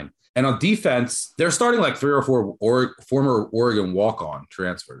 6'9". And on defense, they're starting like 3 or 4 former Oregon walk-on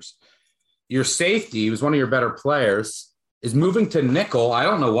transfers. Your safety, who's one of your better players, is moving to nickel. I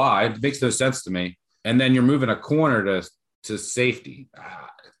don't know why. It makes no sense to me. And then you're moving a corner to safety.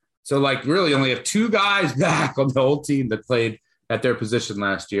 So like really only have 2 guys back on the whole team that played at their position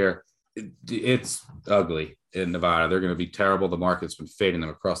last year. It's ugly in Nevada. They're going to be terrible. The market's been fading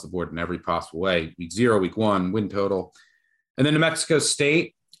them across the board in every possible way. Week 0, week 1, win total. And then New Mexico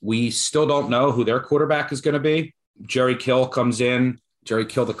State, we still don't know who their quarterback is going to be. Jerry Kill comes in. Jerry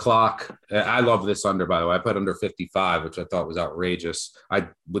Kill the clock. I love this under, by the way. I put under 55, which I thought was outrageous. I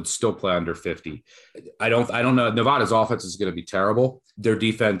would still play under 50. I don't know. Nevada's offense is going to be terrible. Their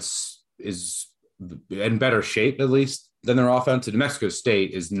defense is in better shape, at least, than their offense. And New Mexico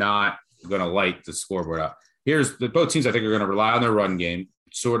State is not going to light the scoreboard up. Both teams, I think, are going to rely on their run game.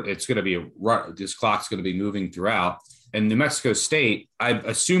 It's going to be this clock's going to be moving throughout. And New Mexico State, I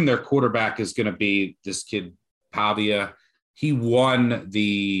assume their quarterback is going to be this kid, Pavia. he won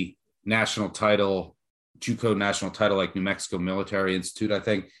the national title, JUCO national title, like New Mexico Military Institute, I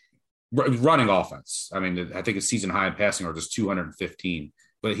think, running offense. I mean, I think his season high in passing are just 215,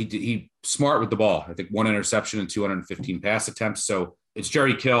 but he smart with the ball. I think 1 interception and 215 pass attempts. So it's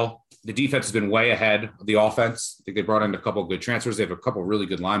Jerry Kill. The defense has been way ahead of the offense. I think they brought in a couple of good transfers. They have a couple of really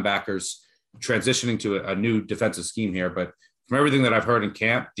good linebackers transitioning to a new defensive scheme here. But from everything that I've heard in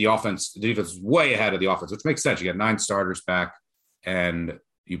camp, the defense is way ahead of the offense, which makes sense. You got 9 starters back and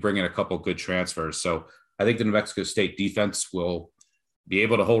you bring in a couple of good transfers. So I think the New Mexico State defense will be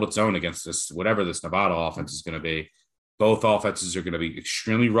able to hold its own against whatever this Nevada offense is going to be. Both offenses are going to be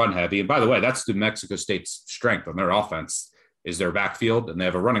extremely run heavy. And by the way, that's New Mexico State's strength on their offense is their backfield, and they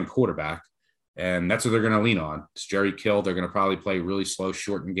have a running quarterback. And that's what they're going to lean on. It's Jerry Kill. They're going to probably play really slow,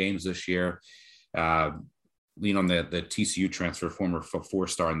 shortened games this year. Lean on the TCU transfer, former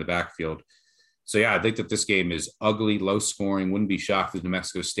 4-star in the backfield. So, yeah, I think that this game is ugly, low scoring. Wouldn't be shocked if New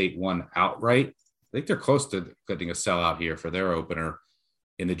Mexico State won outright. I think they're close to getting a sellout here for their opener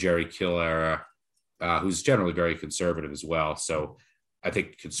in the Jerry Kill era, who's generally very conservative as well. So I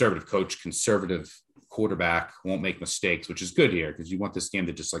think conservative coach, conservative quarterback won't make mistakes, which is good here because you want this game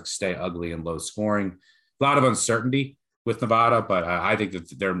to just like stay ugly and low scoring. A lot of uncertainty with Nevada, but I think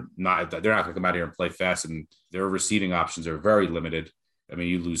that they're not going to come out here and play fast, and their receiving options are very limited. I mean,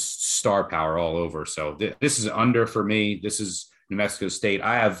 you lose star power all over. So this is under for me. This is New Mexico State.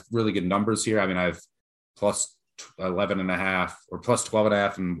 I have really good numbers here. I mean, I have plus 11.5 or plus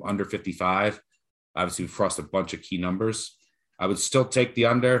 12.5 and under 55. Obviously, we've crossed a bunch of key numbers. I would still take the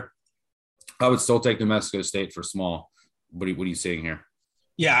under. I would still take New Mexico State for small. What are you seeing here?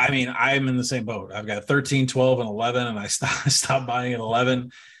 Yeah, I mean, I'm in the same boat. I've got 13, 12, and 11, and I stopped buying at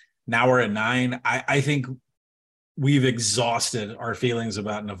 11. Now we're at 9. I think we've exhausted our feelings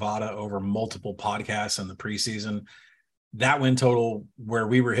about Nevada over multiple podcasts in the preseason. That win total where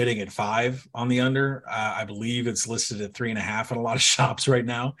we were hitting at 5 on the under, I believe it's listed at 3.5 in a lot of shops right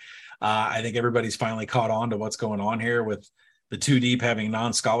now. I think everybody's finally caught on to what's going on here with the 2 deep having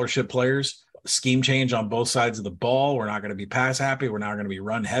non-scholarship players. Scheme change on both sides of the ball. We're not going to be pass happy. We're not going to be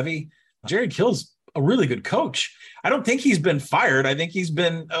run heavy. Jerry Kill's a really good coach. I don't think he's been fired. I think he's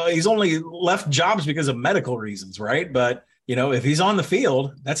only left jobs because of medical reasons, right? But you know, if he's on the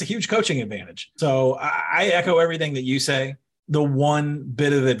field, that's a huge coaching advantage. So I echo everything that you say. The one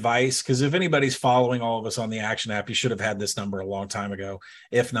bit of advice, because if anybody's following all of us on the Action app, you should have had this number a long time ago.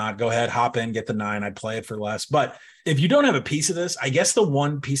 If not, go ahead, hop in, get the 9. I'd play it for less. But if you don't have a piece of this, I guess the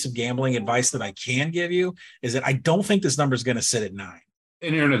one piece of gambling advice that I can give you is that I don't think this number is going to sit at 9.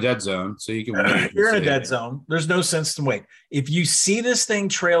 And you're in a dead zone, so you can wait. You're in a dead zone. There's no sense to wait. If you see this thing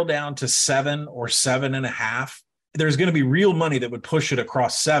trail down to 7 or 7.5, there's going to be real money that would push it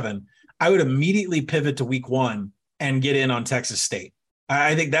across 7. I would immediately pivot to week 1 and get in on Texas State.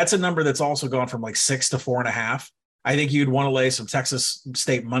 I think that's a number that's also gone from like 6 to 4.5. I think you'd want to lay some Texas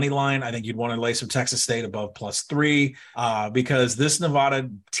State money line. I think you'd want to lay some Texas State above +3 because this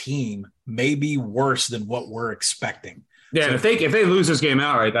Nevada team may be worse than what we're expecting. Yeah, so if they lose this game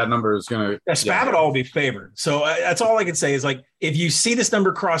outright, that number is going to Spavital will be favored. So that's all I can say is like if you see this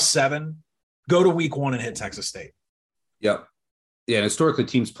number cross 7, go to week 1 and hit Texas State. Yep. Yeah, and historically,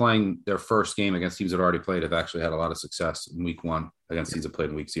 teams playing their first game against teams that already played have actually had a lot of success in week 1 against teams that played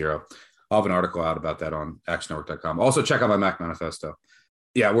in week 0. I'll have an article out about that on actionnetwork.com. Also, check out my Mac Manifesto.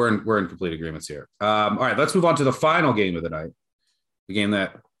 Yeah, we're in complete agreements here. All right, let's move on to the final game of the night, the game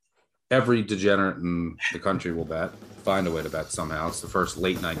that every degenerate in the country will bet, find a way to bet somehow. It's the first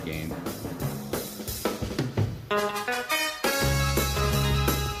late night game.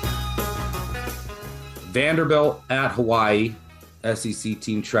 Vanderbilt at Hawaii, SEC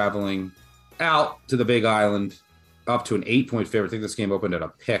team traveling out to the Big Island, up to an 8-point favorite. I think this game opened at a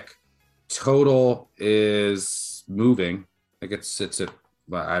pick. Total is moving. I think it sits at,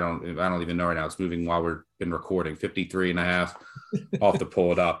 I don't even know right now. It's moving while we've been recording. 53.5. I'll have to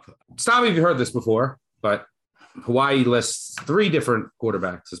pull it up. Stop me if you've heard this before, but Hawaii lists 3 different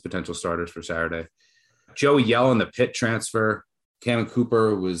quarterbacks as potential starters for Saturday. Joey Yellen, the Pitt transfer. Cameron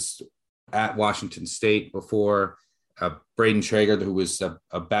Cooper was at Washington State before. Braden Traeger, who was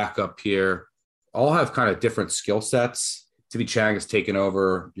a backup here. All have kind of different skill sets. Timmy Chang has taken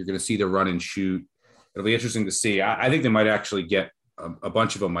over. You're going to see the run and shoot. It'll be interesting to see. I think they might actually get a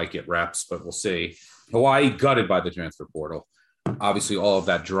bunch of them might get reps, but we'll see. Hawaii gutted by the transfer portal. Obviously, all of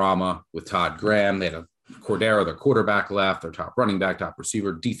that drama with Todd Graham. They had a Cordero, their quarterback, left, their top running back, top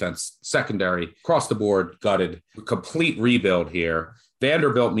receiver, defense, secondary, across the board, gutted. A complete rebuild here.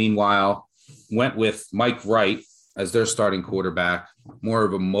 Vanderbilt, meanwhile, went with Mike Wright as their starting quarterback, more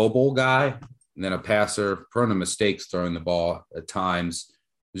of a mobile guy. and then a passer, prone to mistakes throwing the ball at times.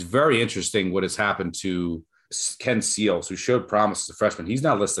 It was very interesting what has happened to Ken Seals, who showed promise as a freshman. He's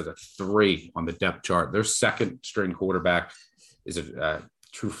now listed at 3 on the depth chart. Their second string quarterback is a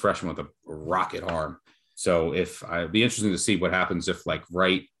true freshman with a rocket arm. So it'd be interesting to see what happens if like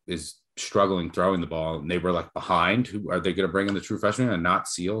Wright is struggling throwing the ball and they were like behind. Who are they going to bring in the true freshman and not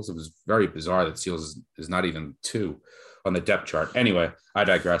Seals? It was very bizarre that Seals is not even 2 on the depth chart. Anyway, I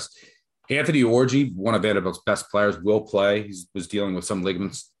digress. Anthony Orji, one of Vanderbilt's best players, will play. He was dealing with some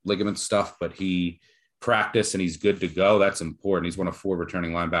ligament stuff, but he practiced and he's good to go. That's important. He's one of 4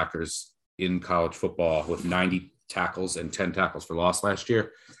 returning linebackers in college football with 90 tackles and 10 tackles for loss last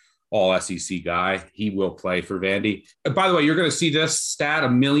year. All SEC guy. He will play for Vandy. By the way, you're going to see this stat a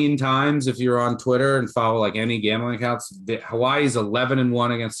million times if you're on Twitter and follow like any gambling accounts. Hawaii's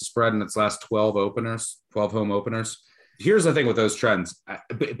 11-1 against the spread in its last 12 home openers. Here's the thing with those trends.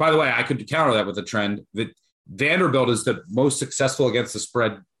 By the way, I could counter that with a trend that Vanderbilt is the most successful against the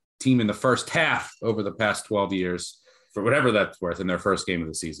spread team in the first half over the past 12 years, for whatever that's worth, in their first game of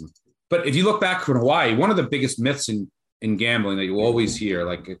the season. But if you look back from Hawaii, one of the biggest myths in gambling that you always hear,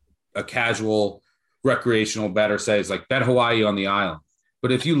 like a casual recreational bettor says, like, bet Hawaii on the island.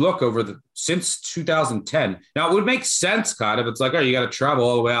 But if you look since 2010, now it would make sense kind of. It's like, oh, you got to travel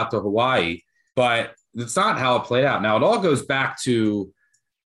all the way out to Hawaii, but it's not how it played out. Now it all goes back to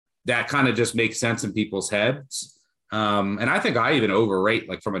that kind of just makes sense in people's heads. And I think I even overrate,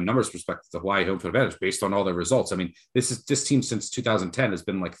 like from a numbers perspective, the Hawaii home field advantage based on all their results. I mean, this team since 2010 has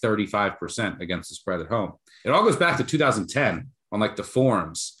been like 35% against the spread at home. It all goes back to 2010 on like the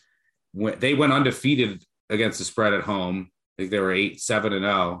forums when they went undefeated against the spread at home. I think they were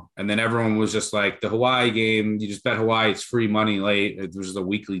 8-7-0. And then everyone was just like, the Hawaii game, you just bet Hawaii, it's free money late. It was just a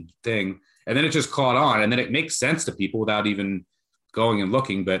weekly thing. And then it just caught on. And then it makes sense to people without even going and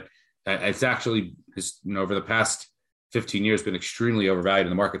looking. But it's actually, over the past 15 years, been extremely overvalued in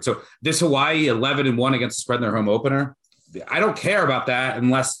the market. So this Hawaii 11-1 against the spread in their home opener, I don't care about that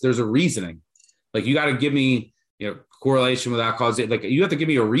unless there's a reasoning. Like, you got to give me, correlation without causation. Like, you have to give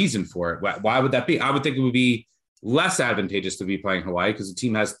me a reason for it. Why would that be? I would think it would be less advantageous to be playing Hawaii because the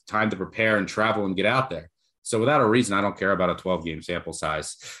team has time to prepare and travel and get out there. So without a reason, I don't care about a 12-game sample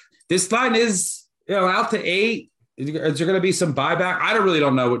size. This line is, out to 8. Is there going to be some buyback? I really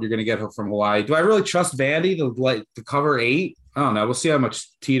don't know what you're going to get from Hawaii. Do I really trust Vandy to cover 8? I don't know. We'll see how much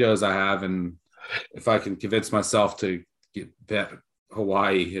Tito's I have and if I can convince myself to bet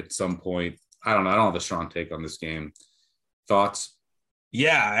Hawaii at some point. I don't know. I don't have a strong take on this game. Thoughts?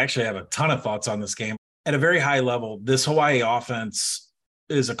 Yeah, I actually have a ton of thoughts on this game. At a very high level, this Hawaii offense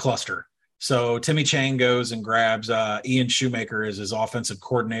is a cluster. So Timmy Chang goes and grabs Ian Shoemaker as his offensive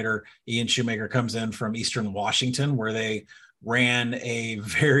coordinator. Ian Shoemaker comes in from Eastern Washington, where they ran a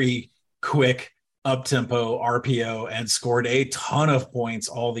very quick up-tempo RPO and scored a ton of points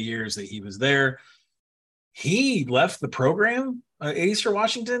all the years that he was there. He left the program at Eastern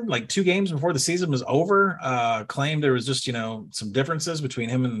Washington like 2 games before the season was over, claimed there was just, some differences between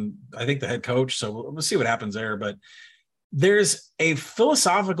him and I think the head coach. So we'll see what happens there. But there's a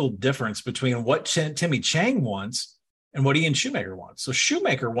philosophical difference between what Timmy Chang wants and what Ian Shoemaker wants. So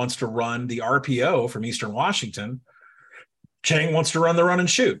Shoemaker wants to run the RPO from Eastern Washington. Chang wants to run the run and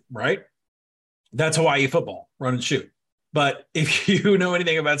shoot, right? That's Hawaii football, run and shoot. But if you know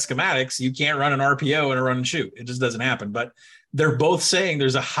anything about schematics, you can't run an RPO and a run and shoot. It just doesn't happen. But they're both saying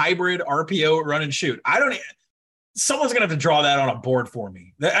there's a hybrid RPO run and shoot. Someone's going to have to draw that on a board for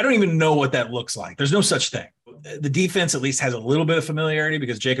me. I don't even know what that looks like. There's no such thing. The defense at least has a little bit of familiarity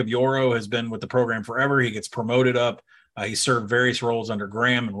because Jacob Yoro has been with the program forever. He gets promoted up. He served various roles under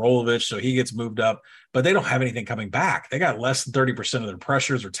Graham and Rolovich, so he gets moved up. But they don't have anything coming back. They got less than 30% of their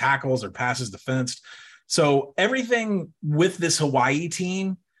pressures or tackles or passes defensed. So everything with this Hawaii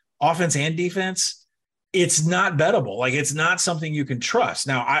team, offense and defense, it's not bettable. Like, it's not something you can trust.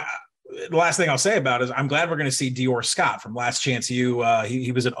 Now, the last thing I'll say about it is I'm glad we're going to see Dior Scott from Last Chance U.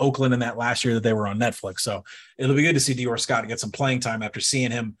 He was in Oakland in that last year that they were on Netflix. So it'll be good to see Dior Scott get some playing time after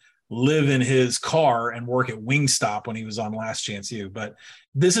seeing him live in his car and work at Wingstop when he was on Last Chance U. But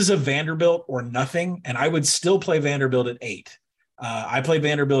this is a Vanderbilt or nothing, and I would still play Vanderbilt at 8. I play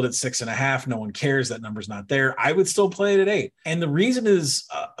Vanderbilt at 6.5. No one cares. That number's not there. I would still play it at 8. And the reason is,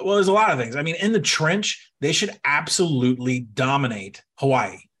 there's a lot of things. I mean, in the trench, they should absolutely dominate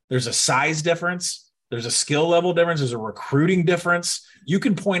Hawaii. There's a size difference. There's a skill level difference. There's a recruiting difference. You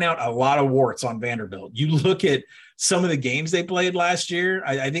can point out a lot of warts on Vanderbilt. You look at some of the games they played last year.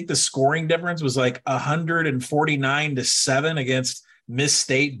 I think the scoring difference was like 149-7 against Miss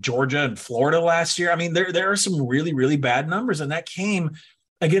State, Georgia, and Florida last year. I mean, there are some really, really bad numbers, and that came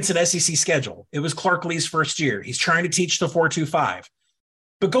against an SEC schedule. It was Clark Lee's first year. He's trying to teach the 4-2-5.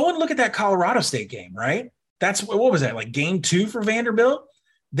 But go and look at that Colorado State game, right? That's what was that, like game 2 for Vanderbilt?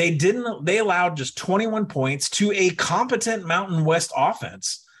 They allowed just 21 points to a competent Mountain West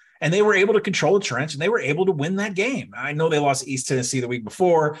offense. And they were able to control the trench, and they were able to win that game. I know they lost East Tennessee the week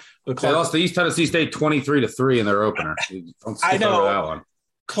before. But they lost to East Tennessee State 23-3 in their opener. I know. That one.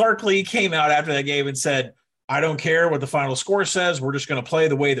 Clark Lee came out after that game and said, I don't care what the final score says. We're just going to play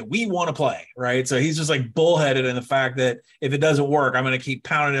the way that we want to play, right? So he's just like bullheaded in the fact that if it doesn't work, I'm going to keep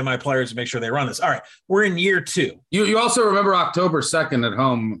pounding in my players to make sure they run this. All right, we're in year 2. You also remember October 2nd at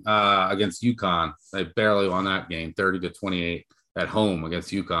home against UConn. They barely won that game, 30-28 at home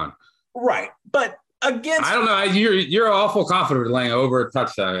against UConn. Right, but against, I don't know. You're awful confident in laying over a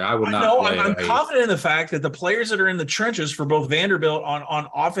touchdown. I would not. No, I'm confident in the fact that the players that are in the trenches for both Vanderbilt on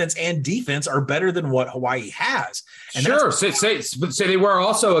offense and defense are better than what Hawaii has. And sure. Say they were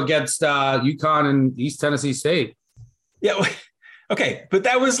also against UConn and East Tennessee State. Yeah. Okay, but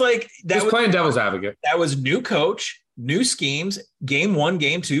that was like that was playing devil's advocate. That was new coach, new schemes, game 1,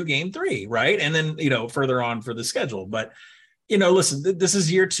 game 2, game 3, right? And then further on for the schedule. But listen, this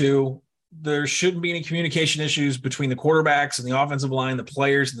is year 2. There shouldn't be any communication issues between the quarterbacks and the offensive line, the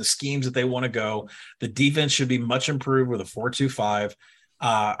players and the schemes that they want to go. The defense should be much improved with a 4-2-5.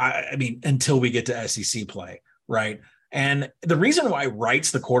 I mean, until we get to SEC play, right? And the reason why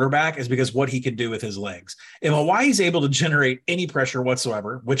Wright's the quarterback is because what he can do with his legs. If Hawaii's able to generate any pressure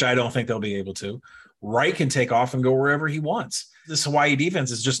whatsoever, which I don't think they'll be able to, Wright can take off and go wherever he wants. This Hawaii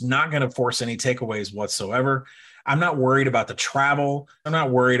defense is just not going to force any takeaways whatsoever. I'm not worried about the travel. I'm not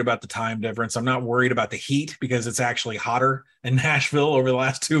worried about the time difference. I'm not worried about the heat because it's actually hotter in Nashville over the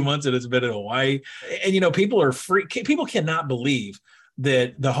last 2 months than it's been in Hawaii. And, people are free. People cannot believe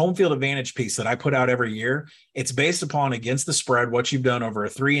that the home field advantage piece that I put out every year, it's based upon against the spread, what you've done over a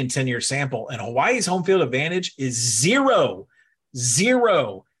 3 and 10 year sample. And Hawaii's home field advantage is 0.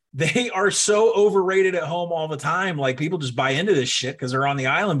 They are so overrated at home all the time. Like people just buy into this shit because they're on the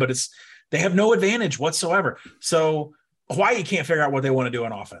island, but they have no advantage whatsoever. So Hawaii can't figure out what they want to do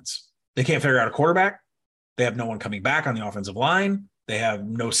on offense. They can't figure out a quarterback. They have no one coming back on the offensive line. They have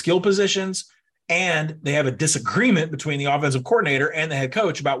no skill positions. And they have a disagreement between the offensive coordinator and the head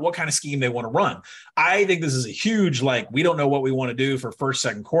coach about what kind of scheme they want to run. I think this is a huge, we don't know what we want to do for first,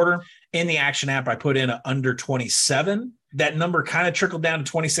 second quarter. In the action app, I put in a under 27. That number kind of trickled down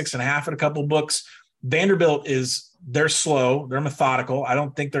to 26.5 at a couple books. Vanderbilt they're slow. They're methodical. I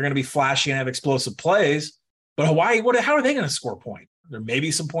don't think they're going to be flashy and have explosive plays. But Hawaii, how are they going to score points? There may be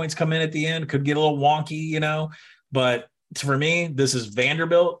some points come in at the end. Could get a little wonky, But for me, this is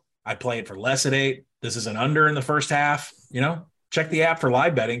Vanderbilt. I play it for less at 8. This is an under in the first half. Check the app for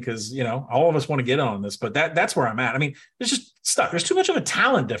live betting because, all of us want to get on this. But that's where I'm at. I mean, there's just stuff. There's too much of a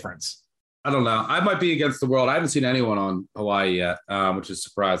talent difference. I don't know. I might be against the world. I haven't seen anyone on Hawaii yet, which is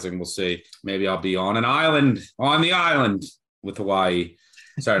surprising. We'll see. Maybe I'll be on the island with Hawaii.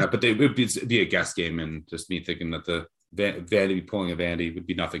 Sorry, no, but it would be a guest game, and just me thinking that the Vandy pulling a Vandy would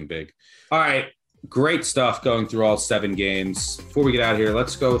be nothing big. All right, great stuff going through all 7 games. Before we get out of here,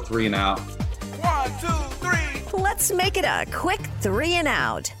 let's go 3 and out. 1, 2, 3. Let's make it a quick 3 and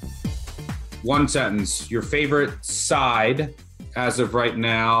out. One sentence. Your favorite side as of right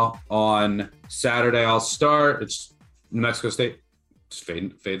now on Saturday. I'll start. It's New Mexico State. Just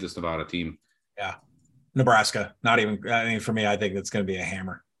fade this Nevada team. Yeah. Nebraska. Not even, for me, I think that's going to be a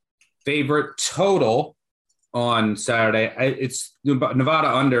hammer. Favorite total on Saturday. It's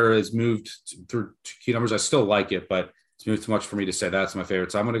Nevada under has moved through key numbers. I still like it, but it's moved too much for me to say that's my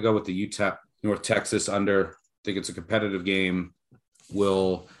favorite. So I'm going to go with the UTEP North Texas under. I think it's a competitive game.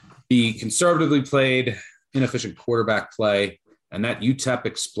 Will be conservatively played, inefficient quarterback play. And that UTEP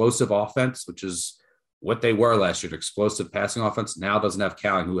explosive offense, which is what they were last year, explosive passing offense, now doesn't have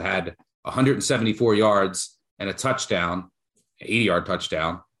Cowling, who had 174 yards and a touchdown, an 80-yard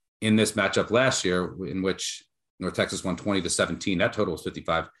touchdown in this matchup last year, in which North Texas won 20-17. That total was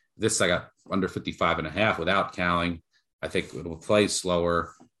 55. This I got under 55.5 without Cowling. I think it will play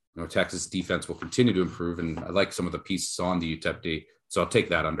slower. North Texas defense will continue to improve, and I like some of the pieces on the UTEP D. So I'll take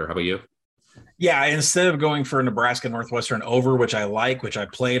that under. How about you? Yeah, instead of going for Nebraska Northwestern over, which I like, which I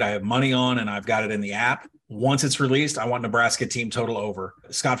played, I have money on, and I've got it in the app. Once it's released, I want Nebraska team total over.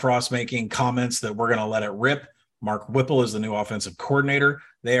 Scott Frost making comments that we're going to let it rip. Mark Whipple is the new offensive coordinator.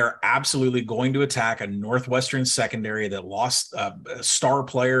 They are absolutely going to attack a Northwestern secondary that lost a star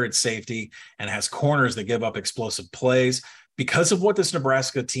player at safety and has corners that give up explosive plays. because of what this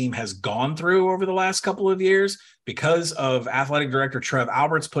Nebraska team has gone through over the last couple of years, because of athletic director Trev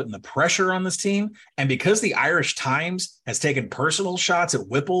Alberts putting the pressure on this team, and because the Irish Times has taken personal shots at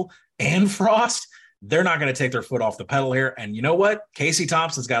Whipple and Frost, they're not going to take their foot off the pedal here. And you know what? Casey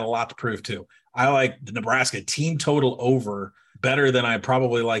Thompson's got a lot to prove too. I like the Nebraska team total over better than I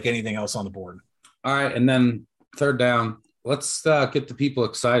probably like anything else on the board. All right. And then third down, let's get the people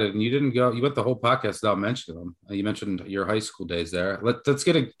excited. And you went the whole podcast without mentioning them. You mentioned your high school days there. Let's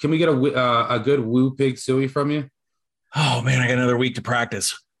can we get a good woo pig suey from you? Oh man, I got another week to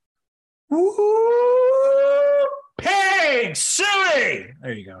practice. Woo pig suey.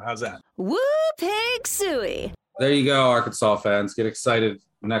 There you go. How's that? Woo pig suey. There you go, Arkansas fans. Get excited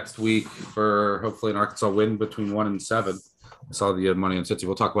next week for hopefully an Arkansas win between 1 and 7. I saw the money on Cincy.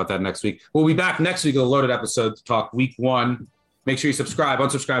 We'll talk about that next week. We'll be back next week with a loaded episode to talk week 1. Make sure you subscribe,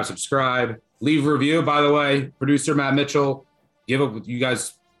 unsubscribe, subscribe. Leave a review, by the way. Producer Matt Mitchell, you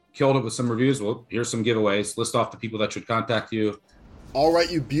guys killed it with some reviews. Well, here's some giveaways. List off the people that should contact you. All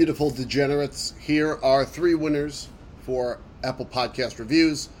right, you beautiful degenerates. Here are 3 winners for Apple Podcast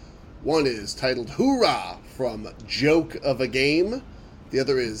reviews. One is titled Hoorah from Joke of a Game. The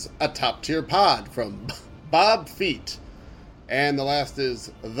other is A Top Tier Pod from Bob Feet. And the last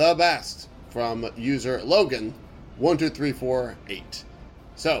is The Best from user Logan12348.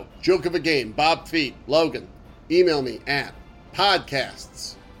 So, Joke of a Game, Bob Feet, Logan, email me at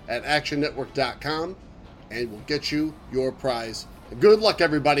podcasts@actionnetwork.com and we'll get you your prize. Good luck,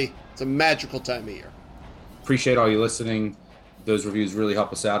 everybody. It's a magical time of year. Appreciate all you listening. Those reviews really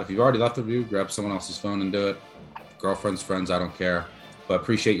help us out. If you've already left a review, grab someone else's phone and do it. Girlfriends, friends, I don't care. But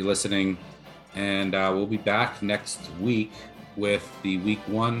appreciate you listening. And we'll be back next week with the week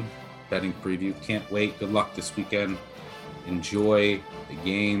 1 betting preview. Can't wait. Good luck this weekend. Enjoy the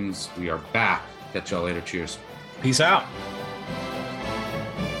games. We are back. Catch y'all later. Cheers. Peace out.